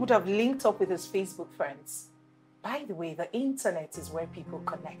 Anyone would have linked up with his Facebook friends. By the way, the internet is where people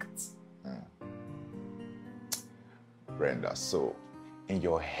connect. Brenda, so in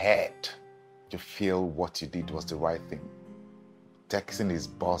your head, you feel what you did was the right thing? Texting his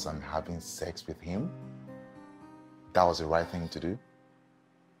boss and having sex with him? That was the right thing to do?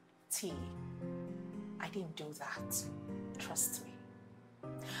 T, I didn't do that. Trust me.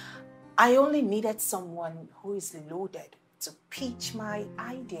 I only needed someone who is loaded to pitch my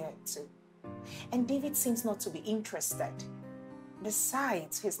idea to. And David seems not to be interested.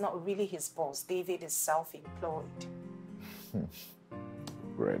 Besides, he's not really his boss. David is self-employed.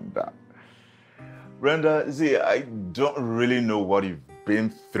 Brenda, see, I don't really know what you've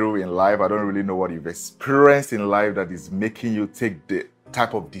been through in life. I don't really know what you've experienced in life that is making you take the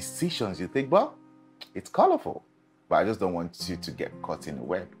type of decisions you think. Well, it's colorful, but I just don't want you to get caught in a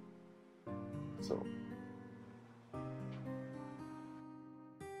web. So.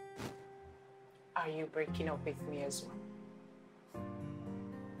 Are you breaking up with me as well?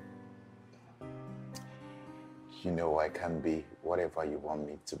 You know I can be whatever you want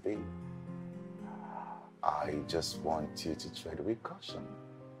me to be. I just want you to tread with caution.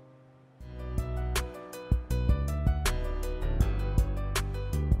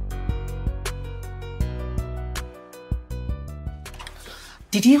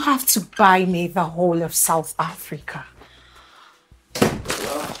 Did you have to buy me the whole of South Africa?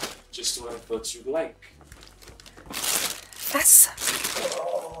 Well, just what I thought you'd like. That's...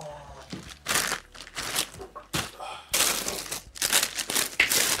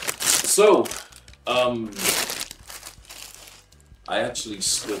 So, I actually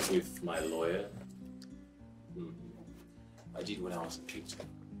split with my lawyer. I did when I was a kid.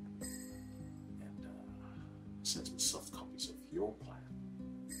 And sent me soft copies of your plan.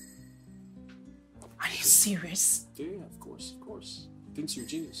 Are you serious? Yeah, of course. Thinks you're a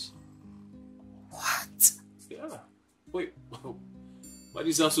genius. What? Yeah. Wait, why do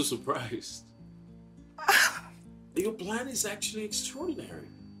you sound so surprised? Your plan is actually extraordinary.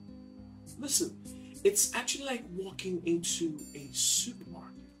 Listen, it's actually like walking into a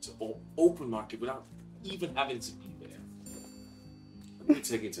supermarket or open market without even having to be there. We're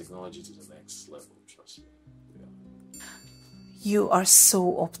taking technology to the next level, trust me. Yeah. You are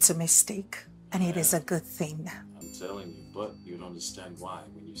so optimistic, and it is a good thing. I'm telling you, but you don't understand why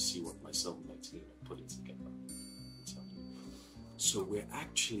when you see what myself and my team are putting together. I'm telling you. So we're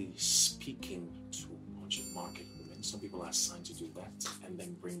actually speaking to a bunch of market women. Some people are assigned to do that and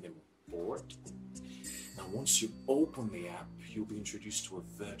then bring them board. Now, once you open the app, you'll be introduced to a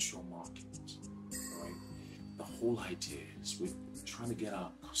virtual market. All right? The whole idea is we're trying to get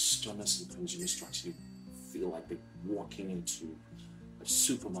our customers and consumers to actually feel like they're walking into a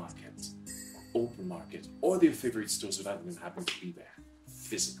supermarket, or open market, or their favorite stores without even having to be there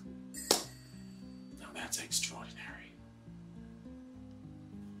physically. Now, that's extraordinary.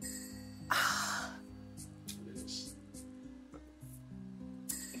 It is.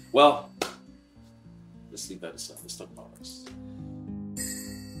 Well, let's leave that aside. Let's talk about this.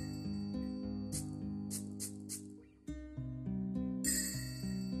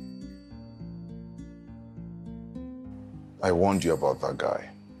 I warned you about that guy.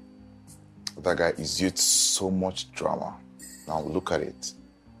 That guy exudes so much drama. Now look at it.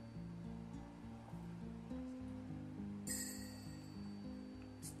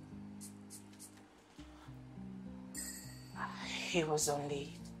 He was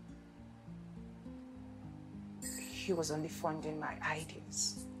only funding my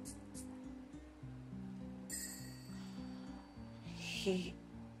ideas. He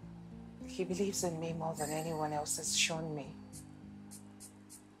believes in me more than anyone else has shown me.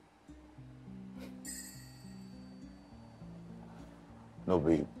 No,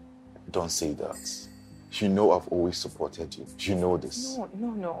 babe, don't say that. You know I've always supported you. You know this.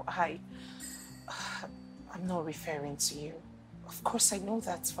 No, I'm not referring to you. Of course, I know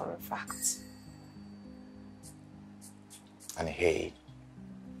that for a fact. And hey,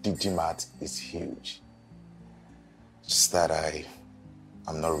 the GMAT is huge. Just that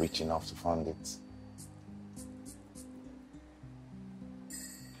I'm not rich enough to fund it.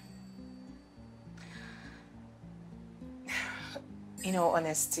 In all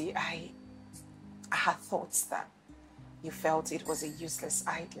honesty, I had thoughts that you felt it was a useless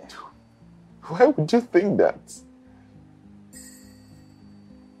idea. Why would you think that?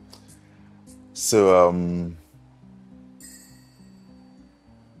 So,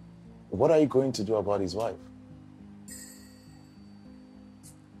 what are you going to do about his wife?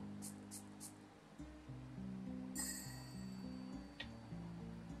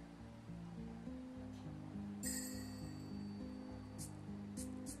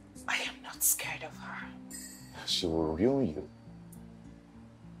 I am not scared of her. She will ruin you.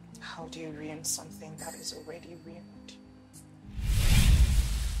 How do you ruin something that is already ruined?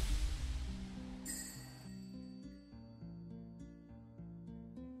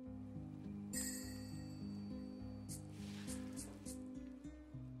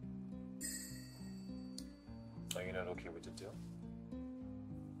 Are you not okay with the deal?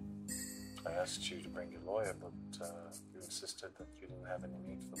 I asked you to bring your lawyer, but you insisted that you didn't have any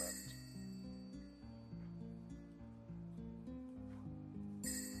need for that.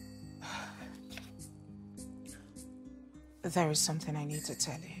 There is something I need to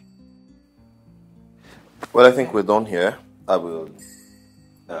tell you. Well, I think we're done here. I will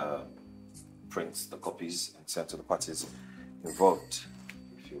print the copies and send to the parties involved,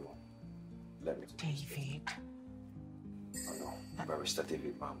 if you let me. David. Oh no, Barrister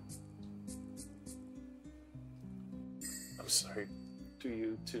David, ma'am. I'm sorry. Do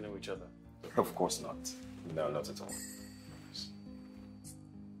you two know each other? Of course not. No, not at all.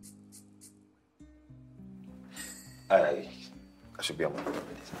 I should be on my way already.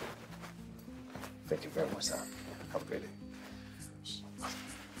 Thank you very much, sir. Have a great day.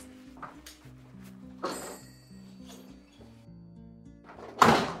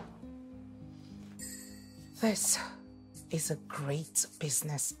 This is a great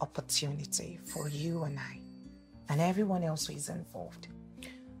business opportunity for you and I, and everyone else who is involved.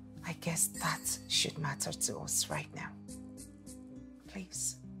 I guess that should matter to us right now.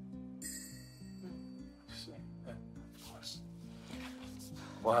 Please. Of course.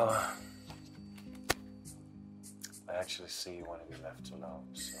 Well, I actually see you want to be left alone,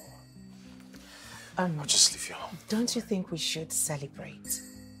 so I'll just leave you alone. Don't you think we should celebrate?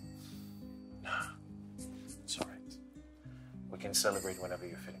 Nah, it's all right. We can celebrate whenever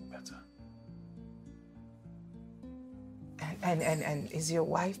you're feeling better. And is your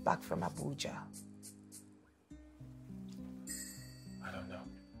wife back from Abuja? I don't know.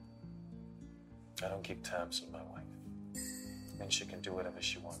 I don't keep tabs on my wife. And she can do whatever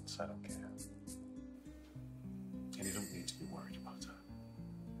she wants. I don't care. And you don't need to be worried about her.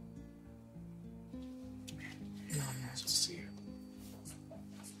 No. So see you.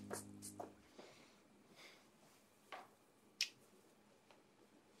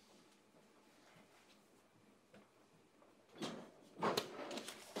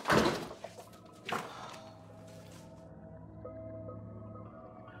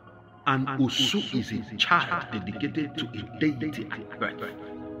 And Osu is a child dedicated to a deity at birth.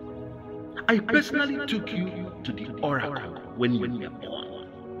 I personally took you to the oracle when you were born.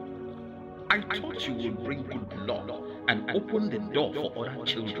 I thought you would bring good luck and open the door for other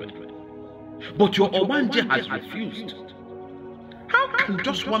children. But your Obanje has refused. How can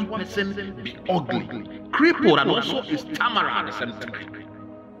just one person be ugly, crippled, and also a stammerer at the same time?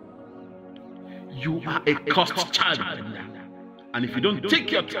 You are a cursed child, Brenda. And if you don't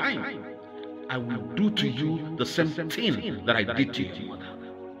take your time, I will do to you the same thing that I did to your mother.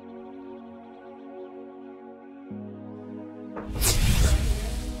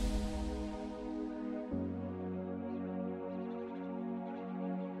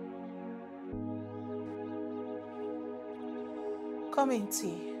 Come in,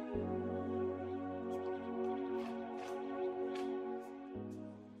 T.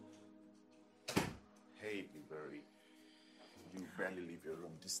 Hey, Blueberry. You barely leave your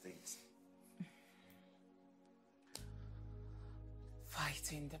room these days.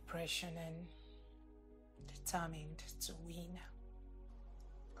 Fighting depression and determined to win.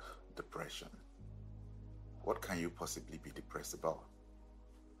 Depression. What can you possibly be depressed about?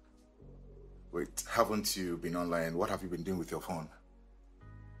 Wait, haven't you been online? What have you been doing with your phone?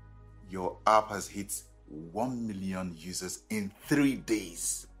 Your app has hit 1 million users in 3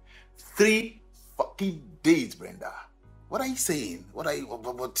 days. 3 fucking days, Brenda. What are you saying? What's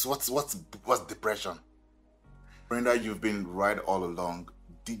depression? Brenda, you've been right all along.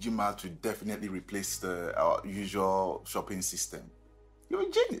 Digimart will definitely replace the usual shopping system. You're a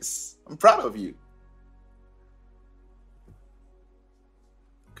genius. I'm proud of you.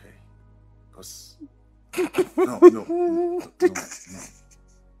 Okay. Because...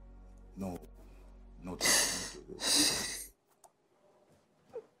 No, don't do this.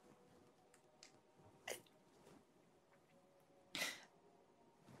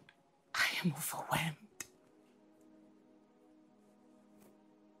 I am overwhelmed.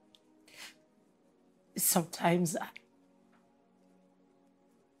 Sometimes I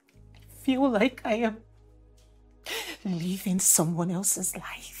feel like I am living someone else's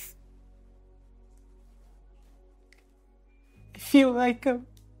life. I feel like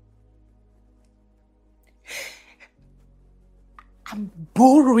I'm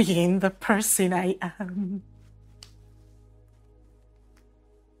borrowing the person I am.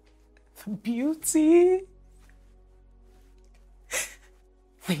 The beauty,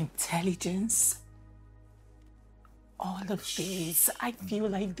 the intelligence, all of these, I feel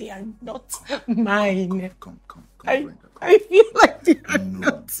like they are not mine. Come, Brenda. I feel like they are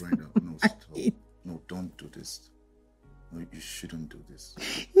not Brenda, no, stop. No, don't do this. No, you shouldn't do this.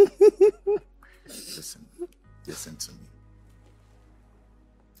 Listen to me.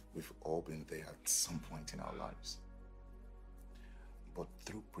 We've all been there at some point in our lives. But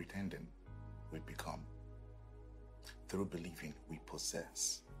through pretending, we become. Through believing, we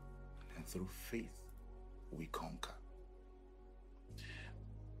possess. And through faith, we conquer.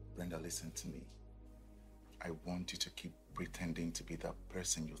 Brenda, listen to me. I want you to keep pretending to be that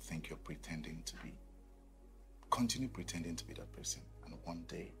person you think you're pretending to be. Continue pretending to be that person, and one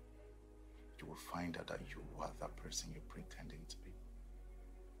day, you will find out that you are that person you're pretending to be.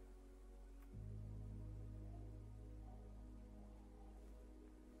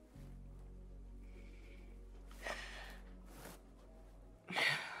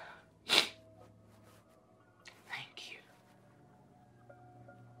 Thank you.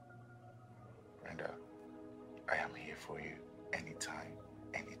 Brenda, I am here for you anytime,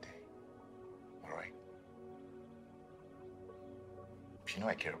 any day. All right? You know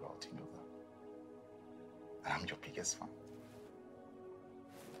I care about you, know that. And I'm your biggest fan.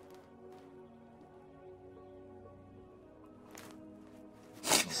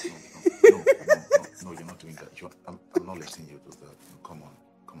 No, you're not doing that. I'm not letting you do that. No, come on,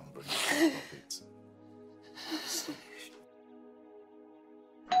 Brenda. Stop it. Stop.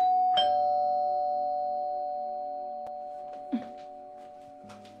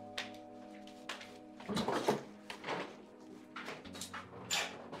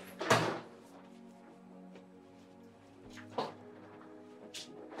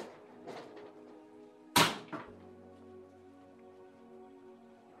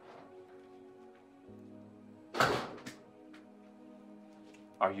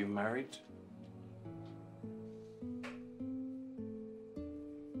 Are you married?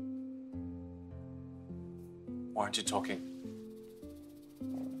 Why aren't you talking?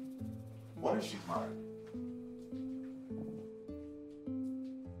 What if she's married?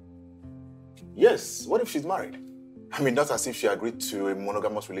 Yes, what if she's married? I mean, not as if she agreed to a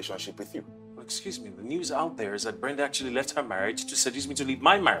monogamous relationship with you. Well, excuse me, the news out there is that Brenda actually left her marriage to seduce me to leave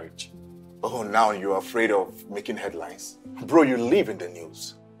my marriage. Oh, now you're afraid of making headlines. Bro, you live in the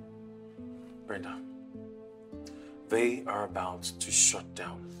news. Brenda, they are about to shut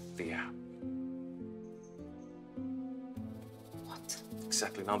down the app. What?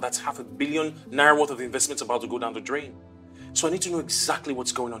 Exactly. Now that's ₦500 million worth of investments about to go down the drain. So I need to know exactly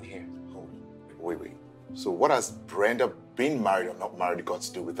what's going on here. Oh, wait. So what has Brenda, being married or not married, got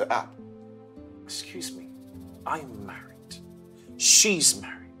to do with the app? Excuse me. I'm married. She's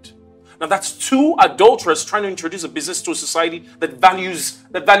married. Now that's two adulterers trying to introduce a business to a society that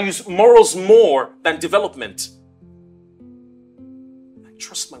values morals more than development. I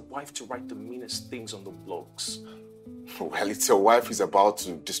trust my wife to write the meanest things on the blogs. Well, it's your wife who's about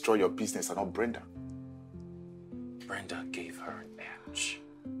to destroy your business and not Brenda. Brenda gave her an much.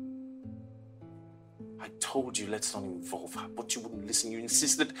 I told you let's not involve her, but you wouldn't listen. You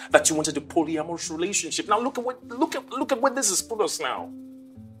insisted that you wanted a polyamorous relationship. Now look at where this has put us now.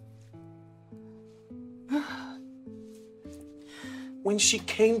 When she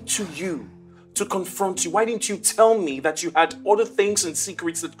came to you to confront you, why didn't you tell me that you had other things and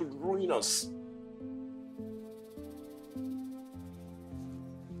secrets that could ruin us?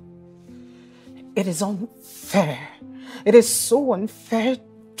 It is unfair. It is so unfair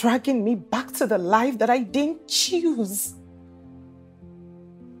dragging me back to the life that I didn't choose.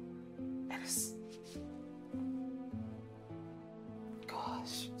 It is...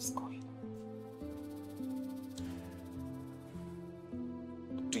 Gosh, what's going on?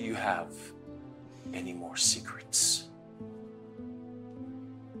 Do you have any more secrets?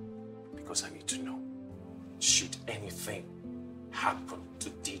 Because I need to know. Should anything happen to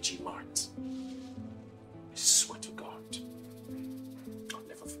DG Mart, I swear to God, I'll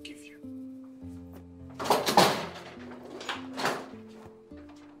never forgive you.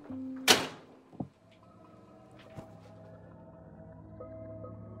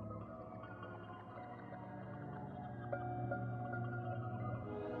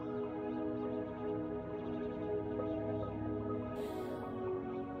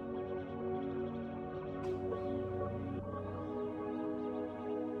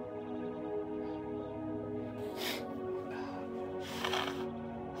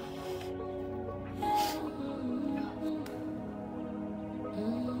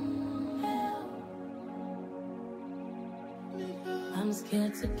 I'm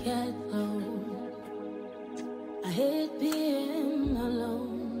scared to get low. I hate being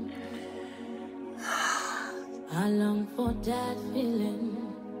alone. I long for that feeling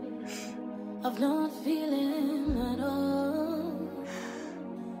of not feeling at all.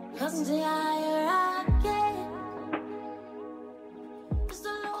 'Cause the higher I get,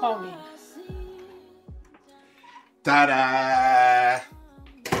 the lower Call me. I see. Ta-da!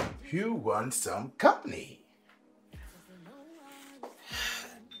 You want some company?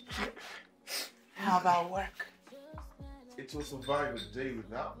 How about work? It will survive a day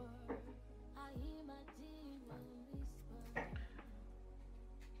without. I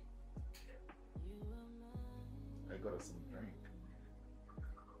got us some drink.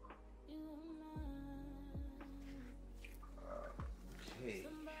 Okay.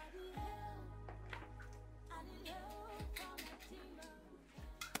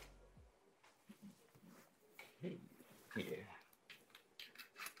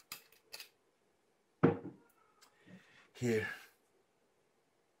 Here.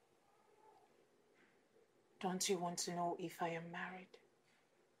 Don't you want to know if I am married?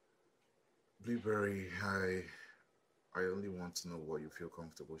 Blueberry, I only want to know what you feel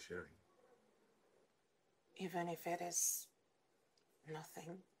comfortable sharing. Even if it is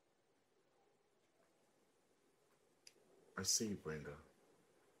nothing. I see you, Brenda.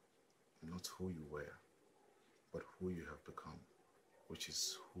 Not who you were, but who you have become, which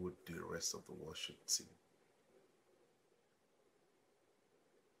is who the rest of the world should see.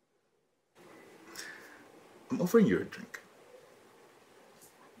 I'm offering you a drink.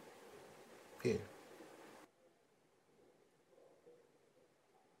 Here.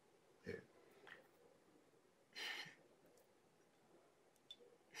 Here.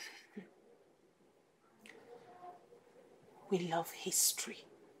 We love history.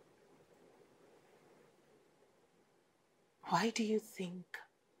 Why do you think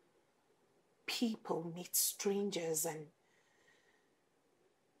people meet strangers and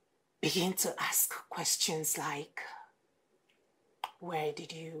begin to ask questions like, where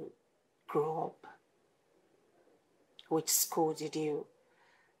did you grow up? Which school did you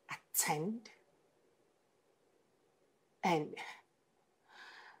attend? And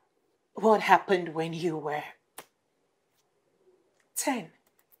what happened when you were 10?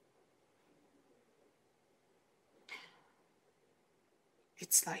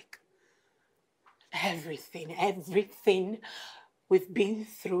 It's like everything we've been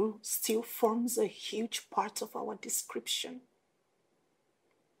through still forms a huge part of our description.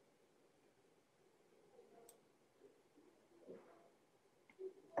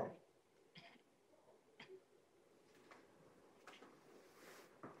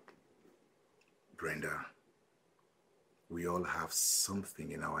 Brenda, we all have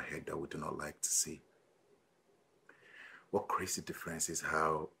something in our head that we do not like to see. What crazy difference is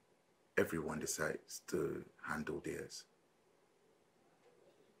how everyone decides to handle theirs.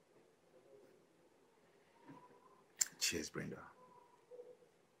 Cheers, Brenda.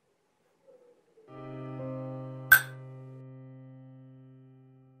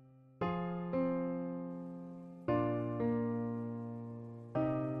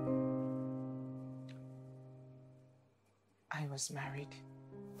 was married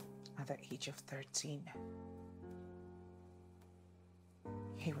at the age of 13.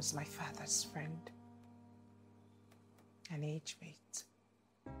 He was my father's friend, an age mate.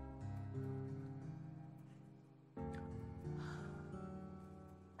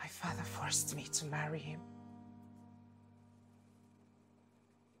 My father forced me to marry him.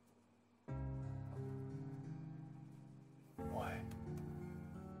 Why?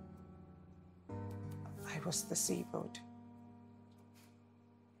 I was disabled.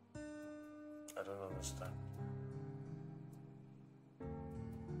 I don't understand.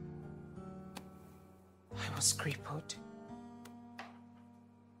 I was crippled.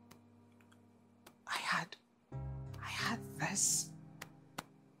 I had this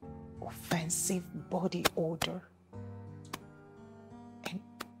offensive body odor.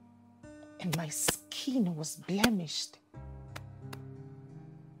 And my skin was blemished.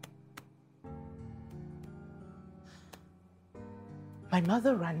 My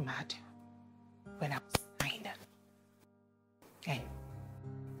mother ran mad when I was 9 and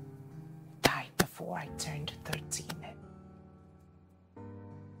died before I turned 13.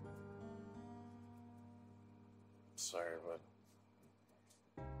 Sorry, but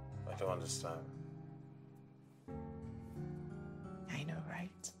I don't understand. I know,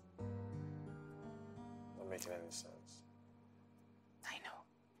 right? Not making any sense. I know.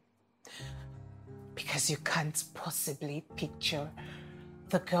 Because you can't possibly picture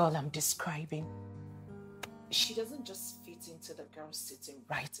the girl I'm describing. She doesn't just fit into the girl sitting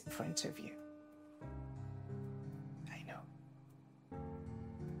right in front of you. I know.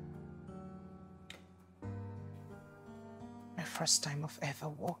 My first time of ever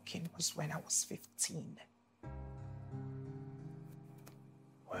walking was when I was 15.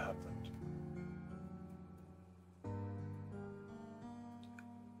 What happened?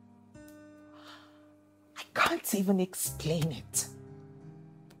 I can't even explain it.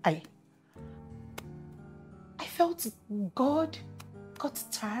 I felt God got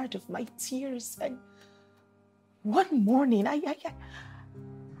tired of my tears, and one morning I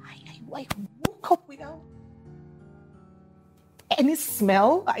woke up without any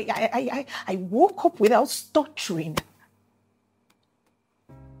smell. I woke up without stuttering.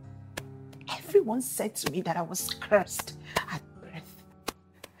 Everyone said to me that I was cursed at birth.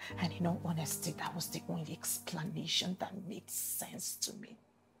 And in all honesty, that was the only explanation that made sense to me.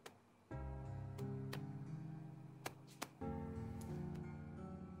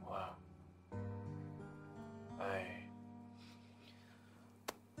 Wow. I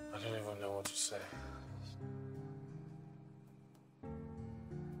don't even know what to say.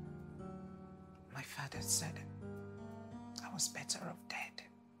 My father said I was better off dead.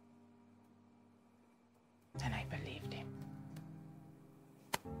 And I believed him.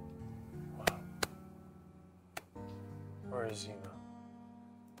 Wow. Where is he now?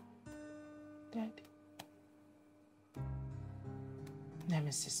 Dead.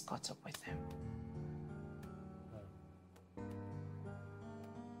 Nemesis caught up with him.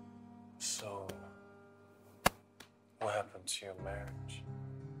 So, what happened to your marriage?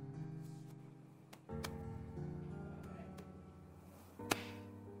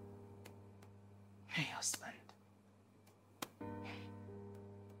 My husband.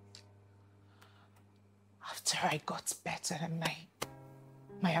 After I got better and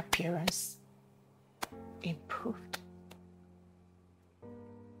my appearance improved,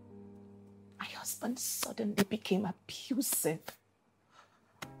 my husband suddenly became abusive.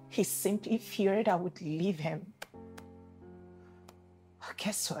 He simply feared I would leave him.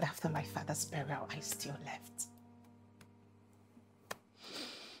 Guess what? After my father's burial, I still left.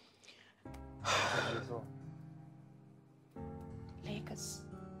 Where did you go? Lagos.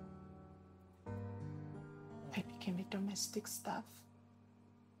 I became a domestic staff.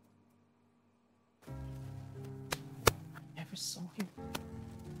 I never saw him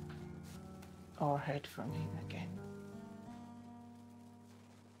or heard from him again.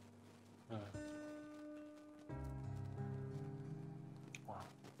 Wow.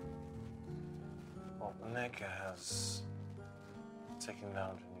 Well, Neka has taken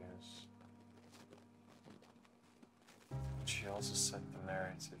down the news. She also set the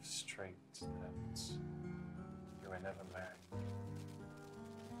narrative straight that you were never married.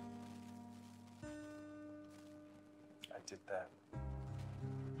 I did that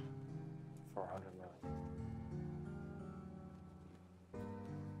for 100 million.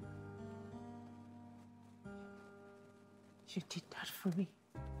 You did that for me.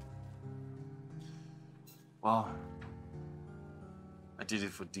 Well, I did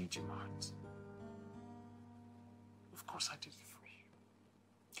it for DJ Mart. Of course I did it for you.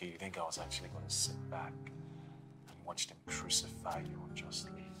 Okay, you think I was actually going to sit back and watch them crucify you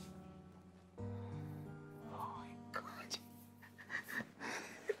unjustly. Oh my God.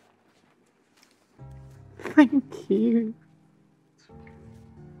 Thank you.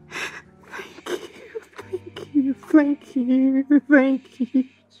 Thank you. Thank you. Thank you.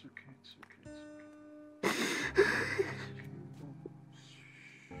 It's okay, it's okay, it's okay.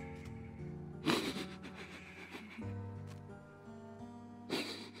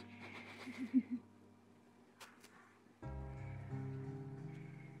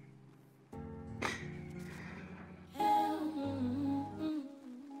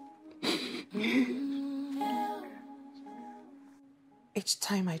 Each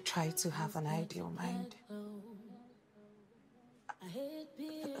time I try to have an ideal mind,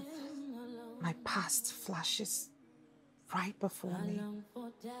 my past flashes right before me.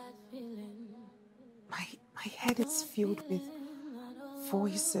 My head is filled with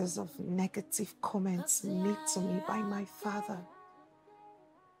voices of negative comments made to me by my father.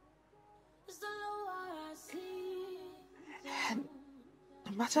 And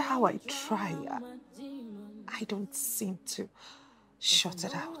no matter how I try, I don't seem to shut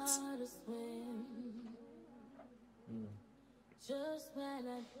it out.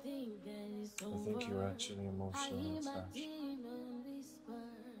 I think you're actually emotionally attached.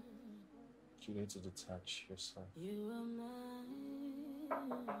 You need to detach yourself.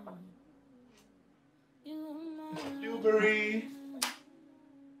 Newberry!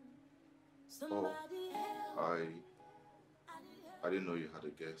 Oh, I didn't know you had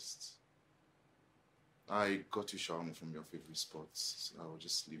a guest. I got you shawarma from your favorite spots, so I'll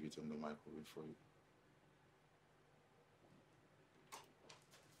just leave it on the microwave for you.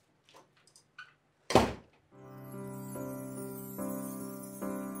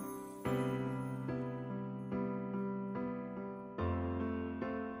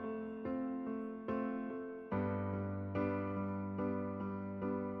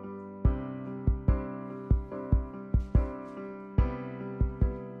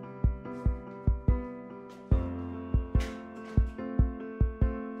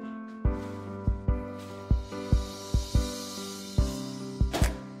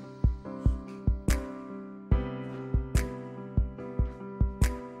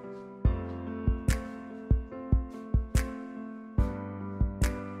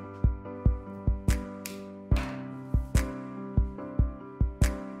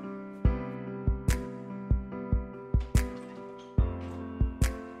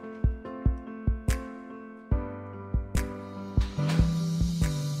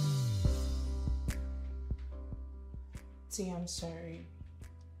 T, I'm sorry.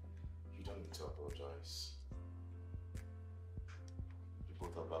 You don't need to apologize. You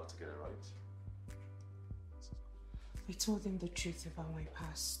both are back together, right? I told him the truth about my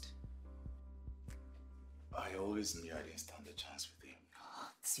past. I always knew I didn't stand a chance with him. Oh,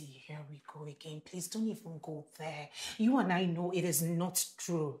 T, here we go again. Please don't even go there. You and I know it is not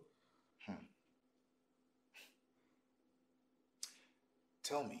true.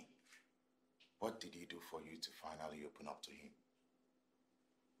 Tell me, what did he do for you to finally open up to him?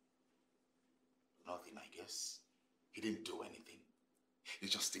 Nothing, I guess. He didn't do anything. You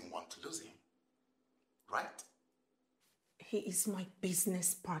just didn't want to lose him, right? He is my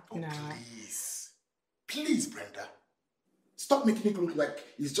business partner. Oh, please. Please, Brenda. Stop making it look like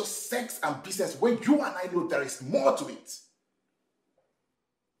it's just sex and business when you and I know there is more to it.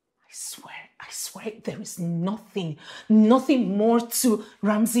 I swear, there is nothing more to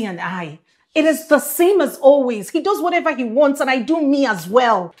Ramsey and I. It is the same as always. He does whatever he wants and I do me as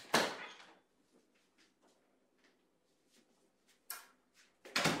well.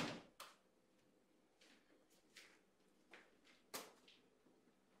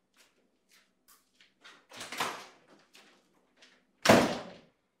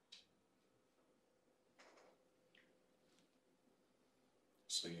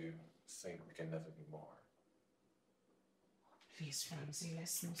 So you think we can never be more? Please, Ramsey,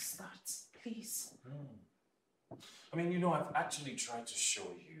 let's not start. Please. I mean, you know, I've actually tried to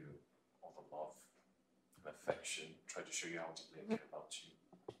show you all the love and affection, tried to show you how deeply I care about you.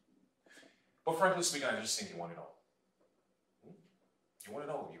 But frankly speaking, I just think you want it all. You want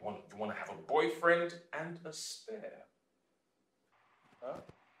it all. You want to have a boyfriend and a spare. Huh?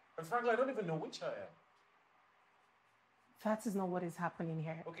 And frankly, I don't even know which I am. That is not what is happening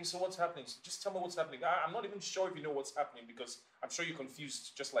here. Okay, so what's happening? So just tell me what's happening. I'm not even sure if you know what's happening because I'm sure you're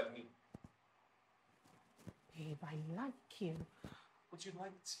confused just like me. Babe, I like you. But you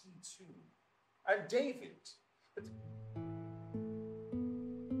like T too. And David. But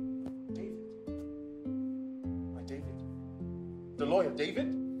David. My David. The lawyer,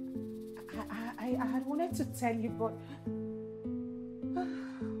 David? I had wanted to tell you, but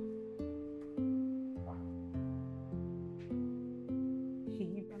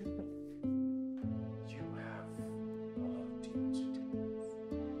You have a lot of demons to deal with.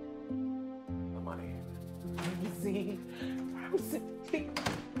 The money. Ramsey, please.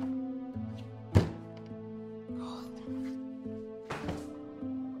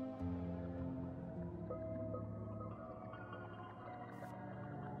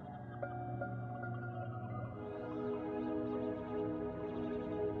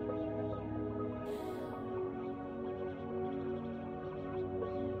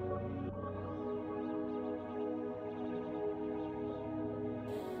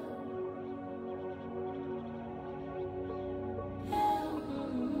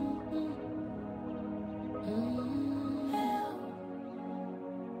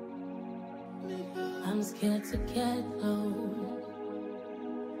 I'm scared to get low.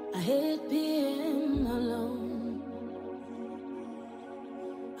 I hate being alone.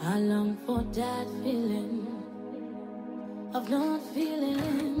 I long for that feeling of not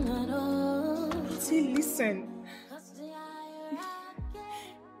feeling at all. See, listen.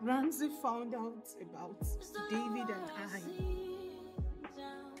 Ramsey found out about David and I.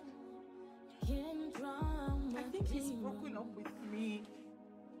 I think he's broken up with me.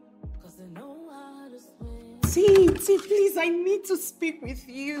 T, please, I need to speak with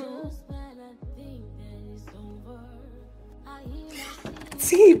you.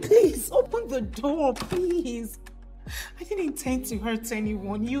 T, please, open the door, please. I didn't intend to hurt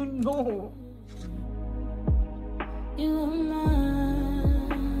anyone, you know. You are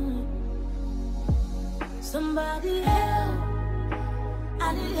mine. Somebody help.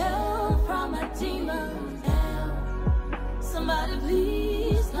 I need help from a demon. Help. Somebody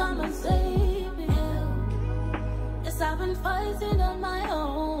please come and save me. Help. Yes, I've been fighting on my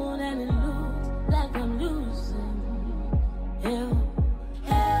own and it looks like I'm losing. Help.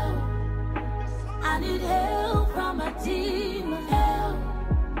 Help. I need help from a demon. Help.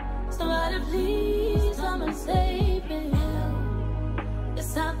 Somebody please come and save me. Help.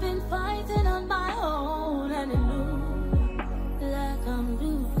 Yes, I've been fighting on my own and it looks like I'm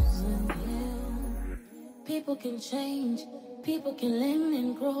losing. Help. People can change, people can learn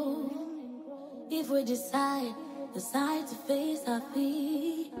and grow. If we decide to face our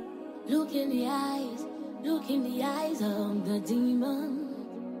fear. Look in the eyes of the demon.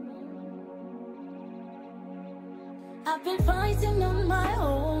 I've been fighting on my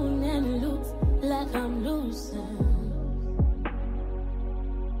own and it looks like I'm losing.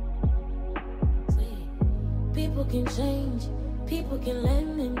 See, people can change, people can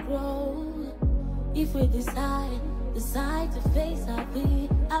learn and grow. If we decide to face our fear.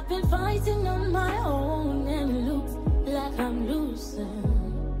 I've been fighting on my own and it looks like I'm losing.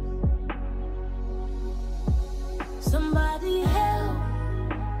 Somebody help.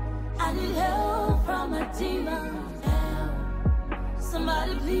 I need help from a demon. Help.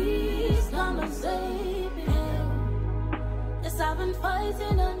 Somebody please come and save me. Help. Yes, I've been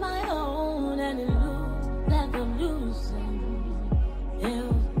fighting on my own and it looks like I'm losing.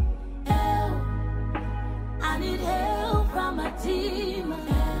 Help. Help. I need help from a demon.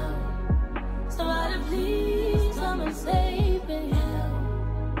 Help. Somebody please come and save me. Help.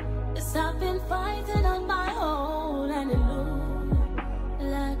 Yes, I've been fighting on my own and it looks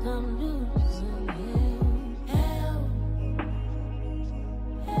like I'm losing. Help.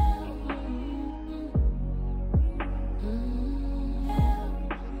 Help.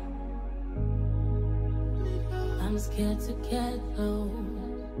 Help. I'm scared to get low.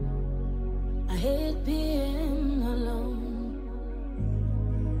 I hate being alone.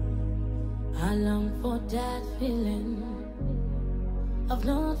 I long for that feeling of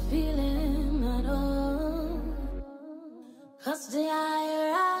not feeling at all. 'Cause the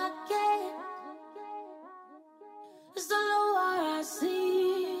higher I get, it's the lower I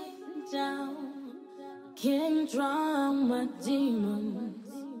sink down. Can't drown my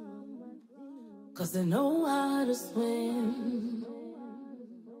demons, 'cause they know how to swim.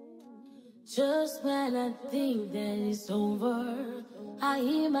 Just when I think that it's over, I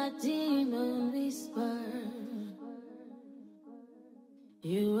hear my demon whisper,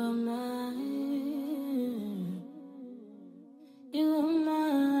 you are mine, you are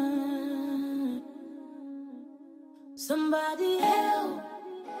mine. Somebody help,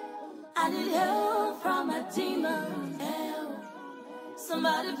 I need help from a demon. Help,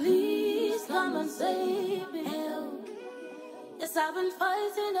 somebody please come and save me. Help. Yes, I've been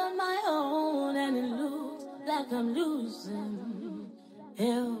fighting on my own and it looks like I'm losing.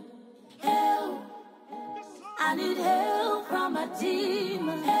 Help, help. I need help from a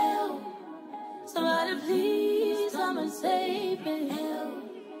demon. Help. Somebody please come and save me.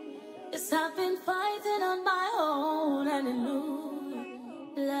 Yes, I've been fighting on my own and it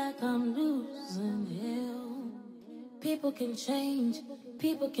looks like I'm losing hell. People can change,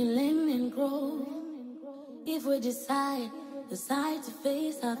 people can learn and grow. If we decide to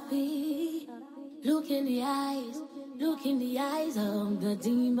face our fear. Look in the eyes of the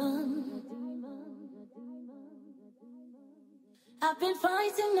demon. I've been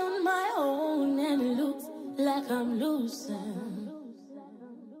fighting on my own and it looks like I'm losing.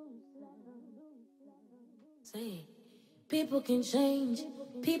 Say, people can change,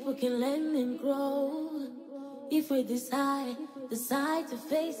 people can learn and grow. If we decide to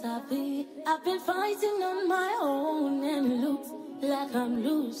face our fear. I've been fighting on my own and it looks like I'm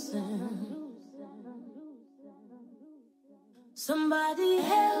losing. Somebody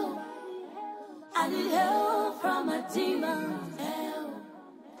help, I need help from a demon. Help,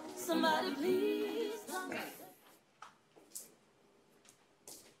 somebody please come.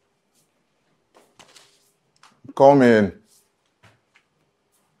 Come in.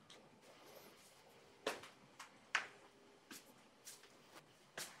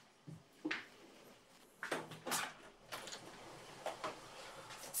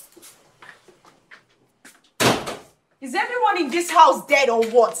 Is everyone in this house dead or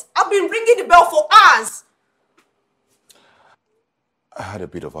what? I've been ringing the bell for hours. I had a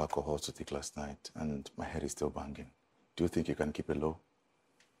bit of alcohol to take last night and my head is still banging. Do you think you can keep it low?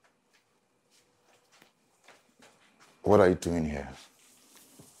 What are you doing here?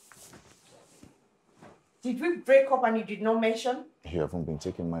 Did we break up and you did not mention? You haven't been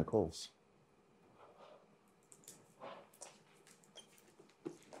taking my calls.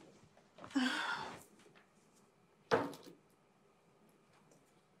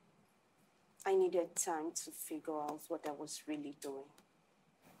 I needed time to figure out what I was really doing.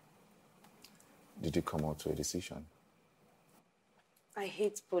 Did you come out to a decision? I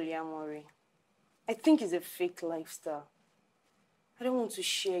hate polyamory. I think it's a fake lifestyle. I don't want to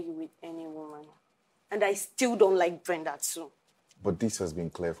share you with any woman. And I still don't like Brenda too. But this has been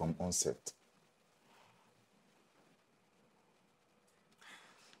clear from onset.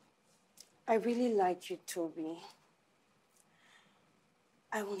 I really like you, Toby.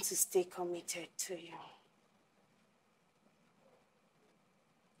 I want to stay committed to you.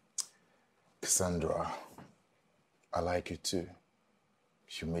 Cassandra, I like you too.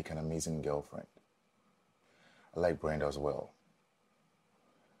 You make an amazing girlfriend. I like Brenda as well.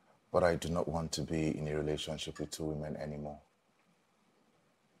 But I do not want to be in a relationship with two women anymore.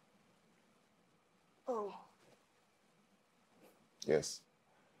 Oh. Yes.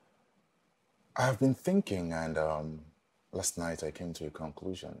 I have been thinking and last night I came to a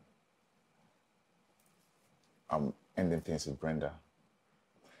conclusion. I'm ending things with Brenda.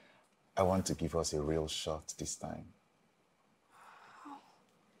 I want to give us a real shot this time.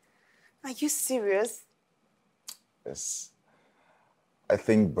 Are you serious? Yes. I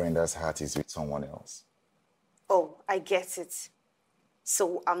think Brenda's heart is with someone else. Oh, I get it.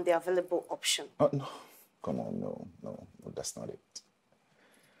 So I'm the available option. Oh, no. Come on, no, that's not it.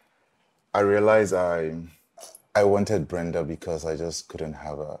 I realized I wanted Brenda because I just couldn't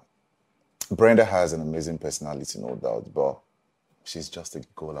have her. Brenda has an amazing personality, no doubt, but she's just a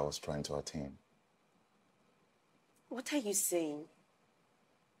goal I was trying to attain. What are you saying?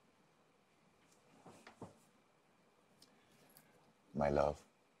 My love,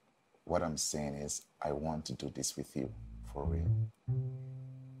 what I'm saying is I want to do this with you, for real.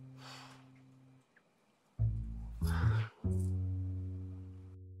 I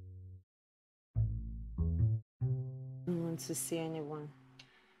don't want to see anyone.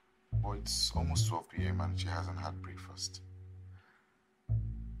 Oh, it's almost 12 p.m. and she hasn't had breakfast.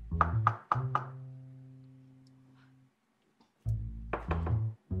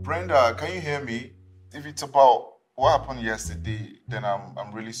 Brenda, can you hear me? If it's about what happened yesterday, then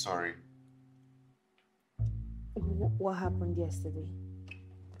I'm really sorry. What happened yesterday?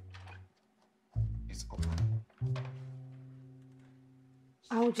 It's open.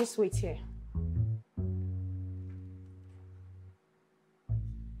 I'll just wait here.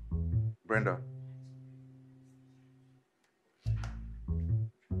 Brenda.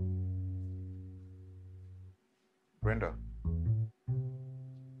 Brenda.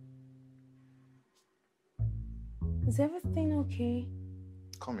 Is everything okay?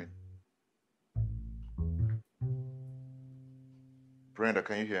 Come in. Brenda,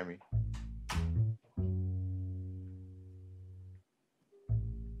 can you hear me?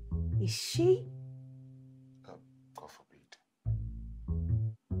 Is she? God forbid.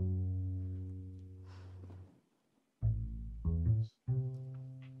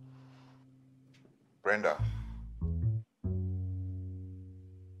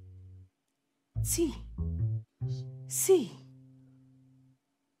 See. See.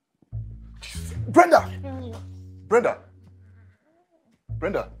 Brenda! Brenda!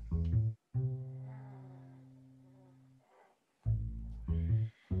 Brenda!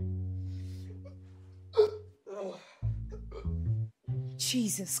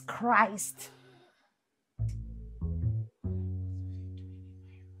 Jesus Christ.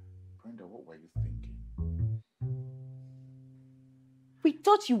 Brenda, what were you thinking? We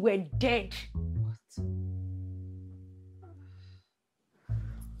thought you were dead.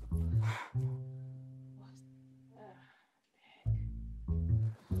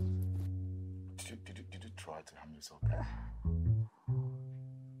 Did you try to harm yourself, Brenda?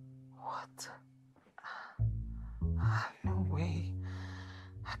 What? No way.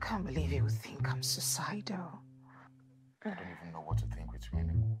 I can't believe you would think I'm suicidal. I don't even know what to think with you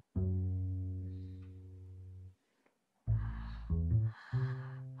anymore.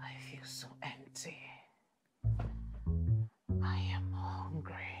 I feel so empty. I am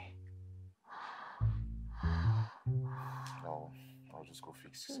hungry. I'll just go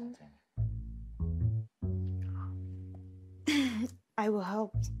fix something. I will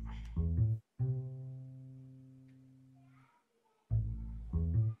help.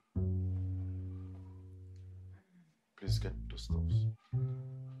 Please get those stuffs.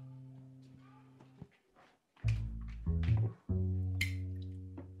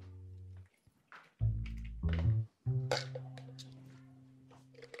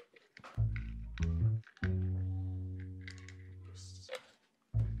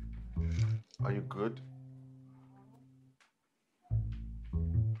 Are you good?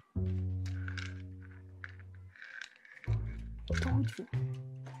 I told you.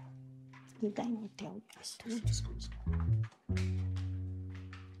 The guy will tell you. Yes, just go.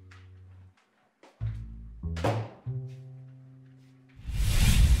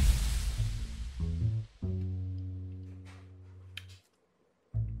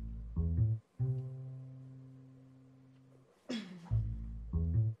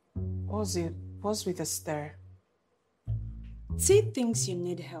 What's with the stir? T thinks you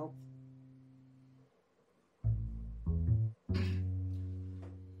need help.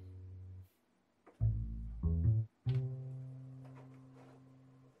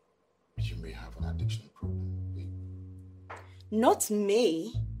 You may have an addiction problem, babe. Not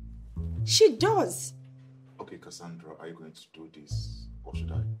me. She does. Okay, Cassandra, are you going to do this or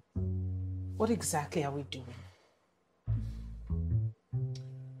should I? What exactly are we doing?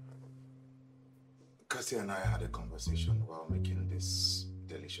 Cassie and I had a conversation while making this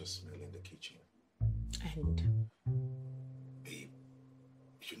delicious meal in the kitchen. And Babe,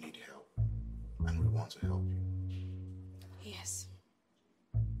 you need help, and we want to help you. Yes.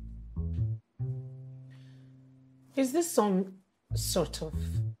 is this some sort of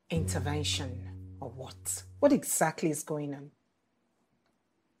intervention or what? What exactly is going on?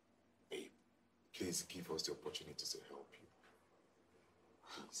 Babe, please give us the opportunity to help you.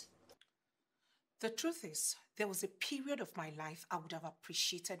 Please. The truth is, there was a period of my life I would have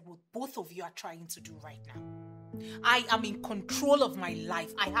appreciated what both of you are trying to do right now. I am in control of my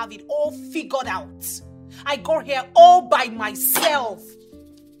life. I have it all figured out. I got here all by myself.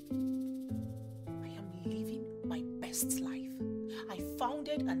 I am living my best life. I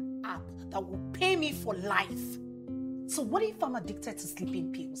founded an app that will pay me for life. So what if I'm addicted to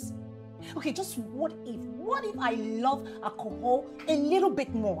sleeping pills? Okay, just what if I love alcohol a little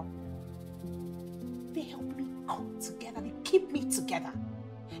bit more? They help me come together. They keep me together.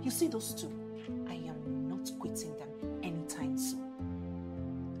 You see those two? I am not quitting them anytime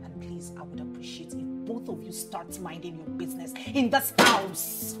soon. And please, I would appreciate if both of you start minding your business in this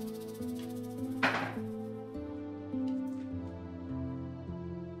house.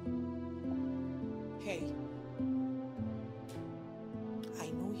 Hey, I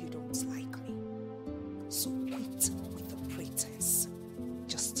know you don't like me, so quit with the pretense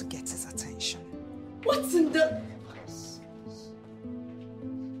just to get his attention. What's in the...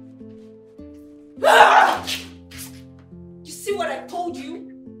 You see what I told you?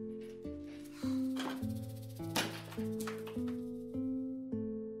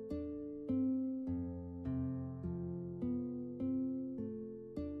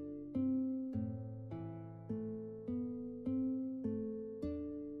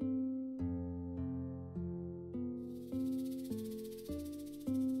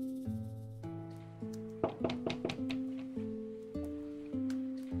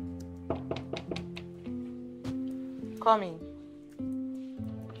 Come in.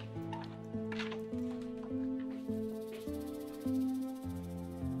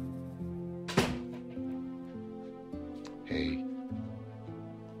 Hey.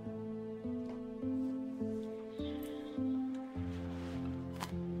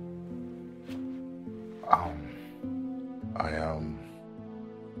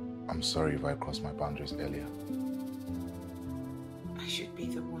 I'm sorry if I crossed my boundaries earlier. I should be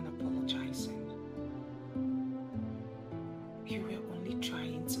the one apologizing. You were only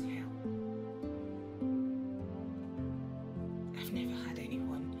trying to help. I've never had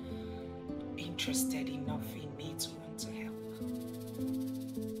anyone interested enough in me to want to help.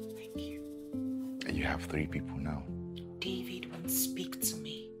 Thank you. And you have 3 people now. David won't speak to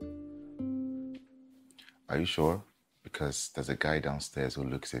me. Are you sure? Because there's a guy downstairs who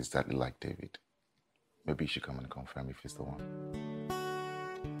looks exactly like David. Maybe you should come and confirm if he's the one.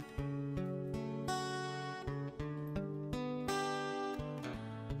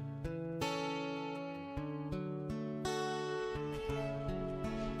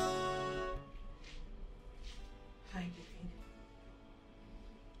 Hi, David.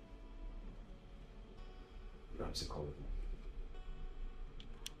 Ramsey called me.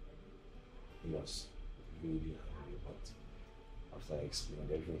 He was really angry, but after I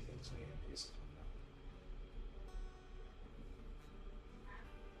explained everything to him, he's calm now.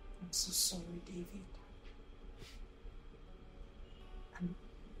 I'm so sorry, David. I'm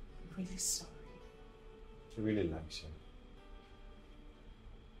really sorry. He really likes you.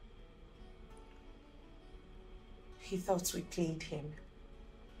 He thought we played him.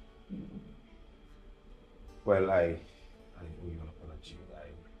 Well, I owe you an apology. I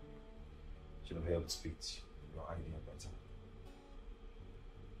should have helped speak your idea better.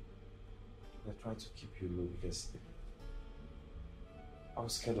 I tried to keep you low because I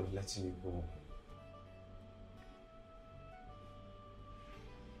was scared of letting you go.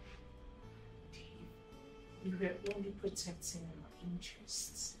 We were only protecting our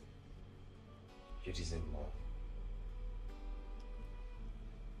interests. You deserve more.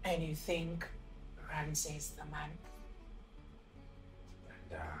 And you think Ramsey is the man?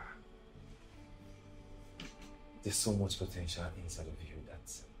 And there's so much potential inside of you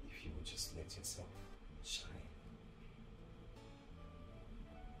that if you would just let yourself shine.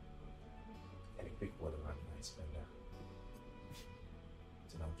 And a quick word of advice, Brenda.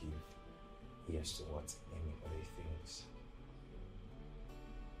 Do not give ears to what anybody thinks.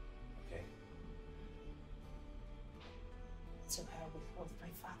 Okay? To hell with what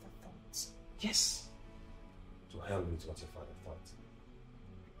my father thought. Yes. To hell with what your father thought.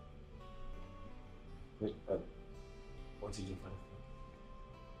 Wait, what did your father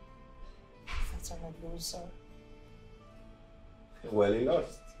think? That I'm a loser. Well, he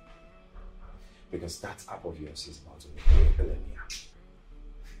lost. Because that app of yours is about to make you a billionaire.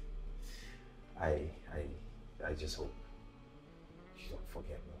 I just hope you don't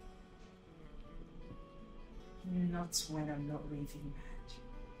forget me. Not when I'm not raving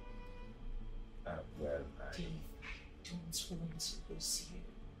mad. Well, Dave, I don't want to lose you.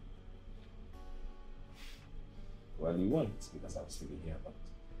 Well, you won't, because I'll still be here, but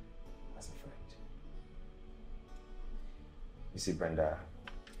as a friend. You see, Brenda,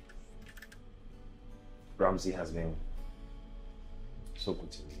 Ramsey has been so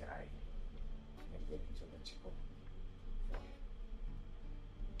good to me. I am willing to let you go.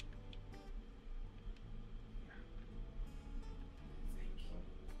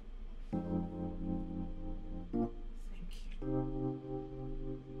 Thank you.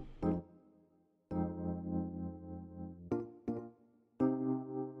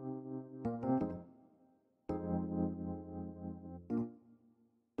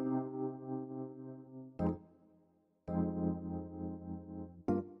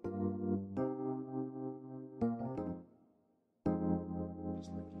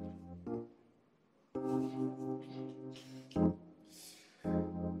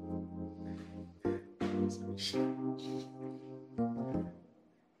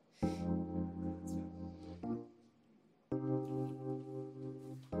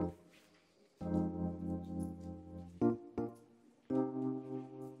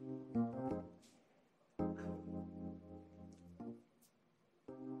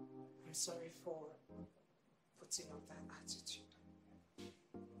 I'm sorry for putting on that attitude.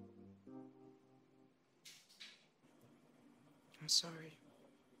 I'm sorry.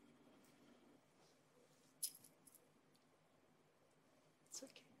 It's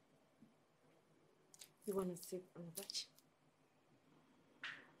okay. You want to sit on the bench?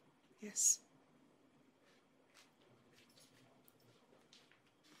 Yes.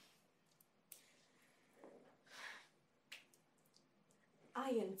 I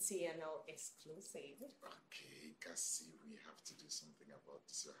am TNL exclusive. Okay, Cassie, we have to do something about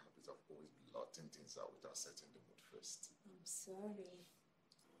this. Your habit of always blotting things out without setting the mood first. I'm sorry.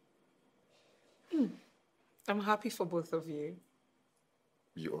 I'm happy for both of you.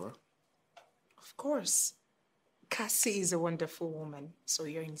 You are? Of course. Cassie is a wonderful woman, so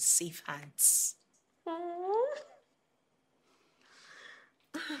you're in safe hands.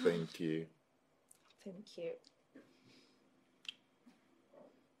 Thank you. Thank you.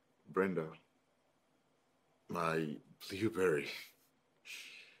 Brenda, my blueberry.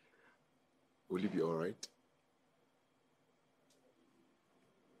 Will you be all right?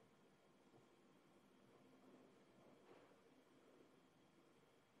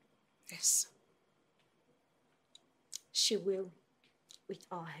 Yes. She will, with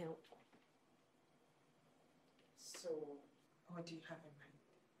our help. So, what do you have in mind?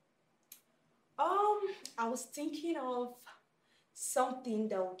 I was thinking of something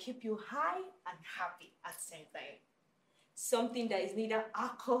that will keep you high and happy at the same time. Something that is neither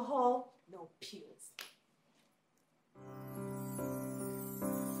alcohol nor pills.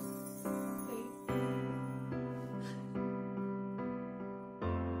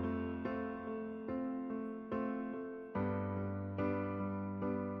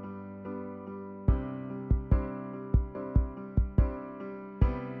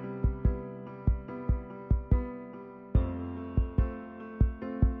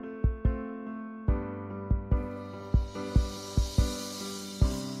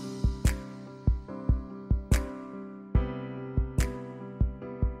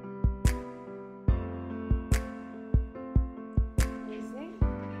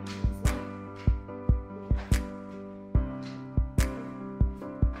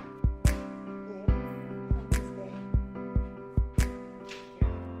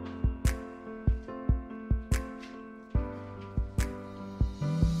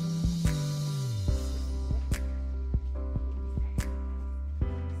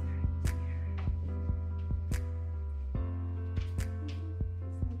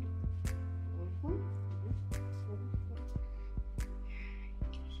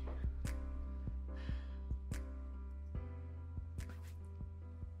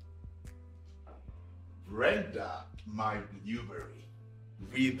 Brenda, my blueberry.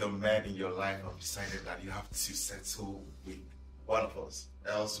 We, the men in your life, have decided that you have to settle with one of us,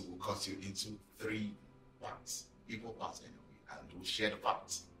 else we will cut you into 3 parts, equal parts anyway, and we'll share the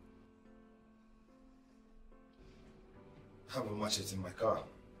parts. I have a machete in my car,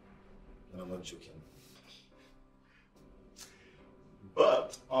 and I'm not joking.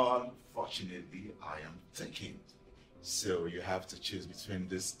 But unfortunately, I am taken. So you have to choose between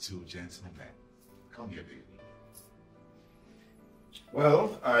these 2 gentlemen. Come here, baby.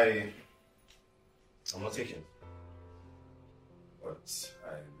 Well, I'm not taking. But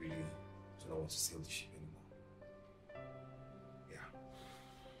I really do not want to sail the ship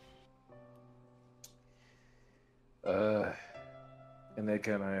anymore.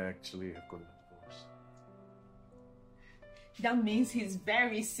 Eneka and I actually have gotten a divorce. That means he's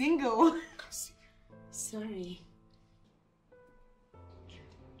very single. Cassie. Sorry.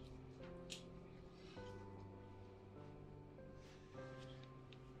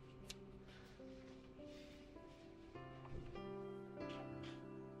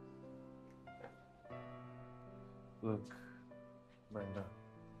 Look, Brenda.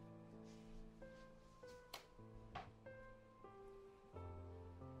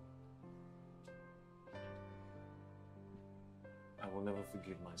 I will never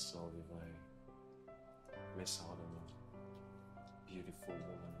forgive myself if I miss out on a beautiful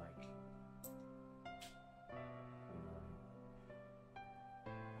woman like you.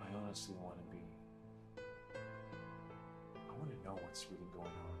 I honestly want to be. I want to know what's really going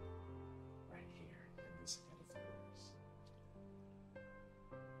on right here in this bed of rose.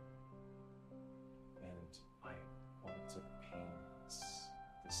 And I want to paint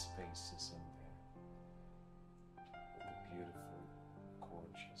the spaces in there with the beautiful,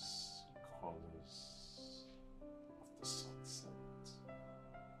 gorgeous colors of the sunset.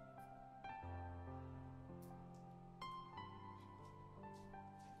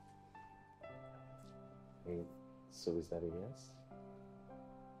 Hey, so is that a yes?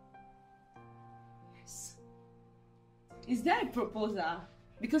 Yes. Is there a proposal?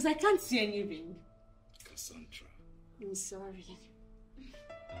 Because I can't see any ring. Cassandra. I'm sorry.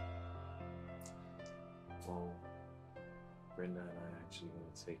 Well, Brenda and I actually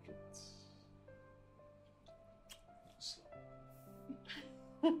want to take it slow.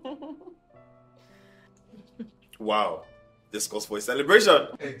 Wow, this calls for a celebration.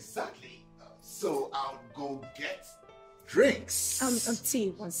 Exactly. So I'll go get drinks. T,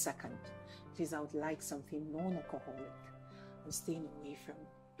 1 second. Please, I would like something non-alcoholic. I'm staying away from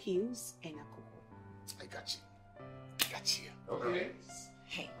pills and alcohol. I got you. Got you. Okay.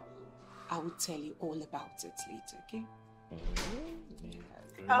 Hey, I will tell you all about it later, okay?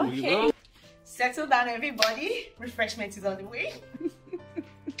 Okay. Settle down, everybody. Refreshment is on the way.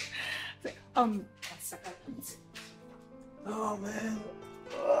 One second. Oh, man.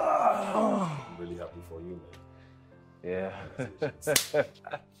 Oh. I'm really happy for you, man. Yeah.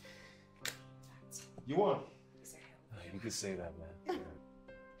 You won. You could say that, man.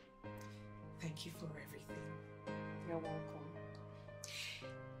 Thank you for everything. You're welcome.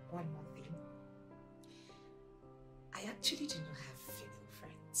 One more thing. I actually do not have female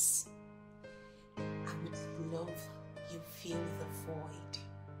friends. I would love you fill the void.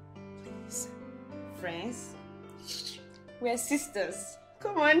 Please. Friends? We're sisters.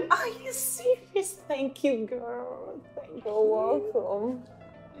 Come on. Are you serious? Thank you, girl. Thank you. Welcome.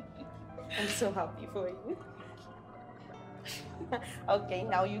 I'm so happy for you. Okay,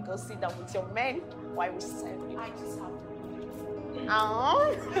 now you go sit down with your men while we serve you. I just have to.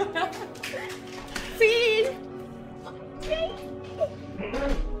 Oh. Feed.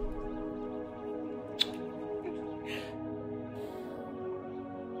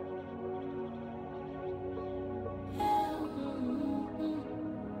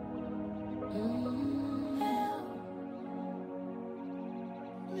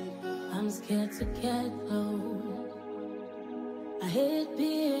 I'm scared to get low. I hate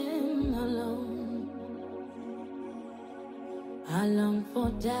being alone. I long for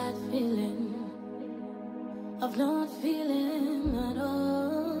that feeling of not feeling at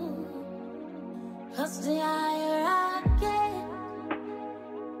all. 'Cause the higher I get,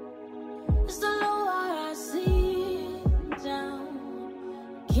 it's the lower I sink down.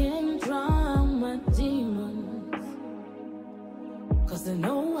 Can't drown my demons, 'cause they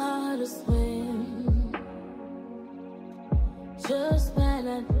know how to swim. Just when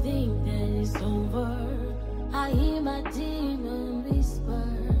I think that it's over, I hear my demon whisper,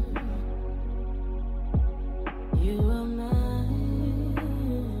 you are mine,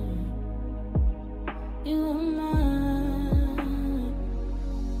 you are mine.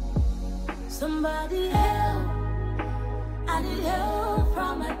 Somebody help, I need help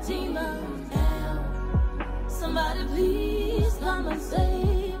from my demon. Help, somebody please come and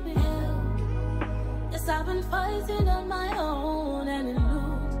save me. Help, yes, I've been fighting on my own and it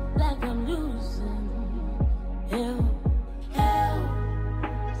looks like I'm losing. Help, help,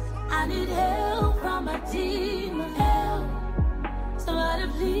 I need help from my demon. Help, somebody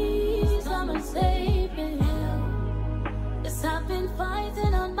please come and save me. Help, yes, I've been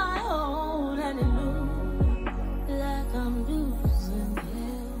fighting on my own and it looks like I'm losing.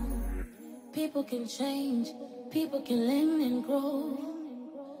 Help, people can change, people can learn and grow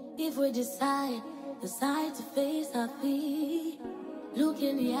if we decide to face our fear. Look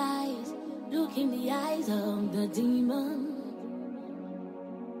in the eyes of the demon.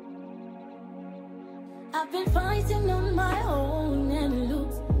 I've been fighting on my own and it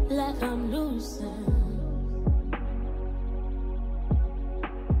looks like I'm losing.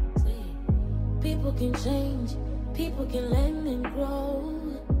 See, people can change, people can learn and grow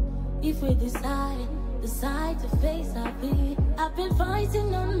if we decide to face our fear. I've been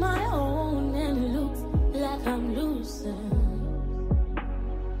fighting on my own and it looks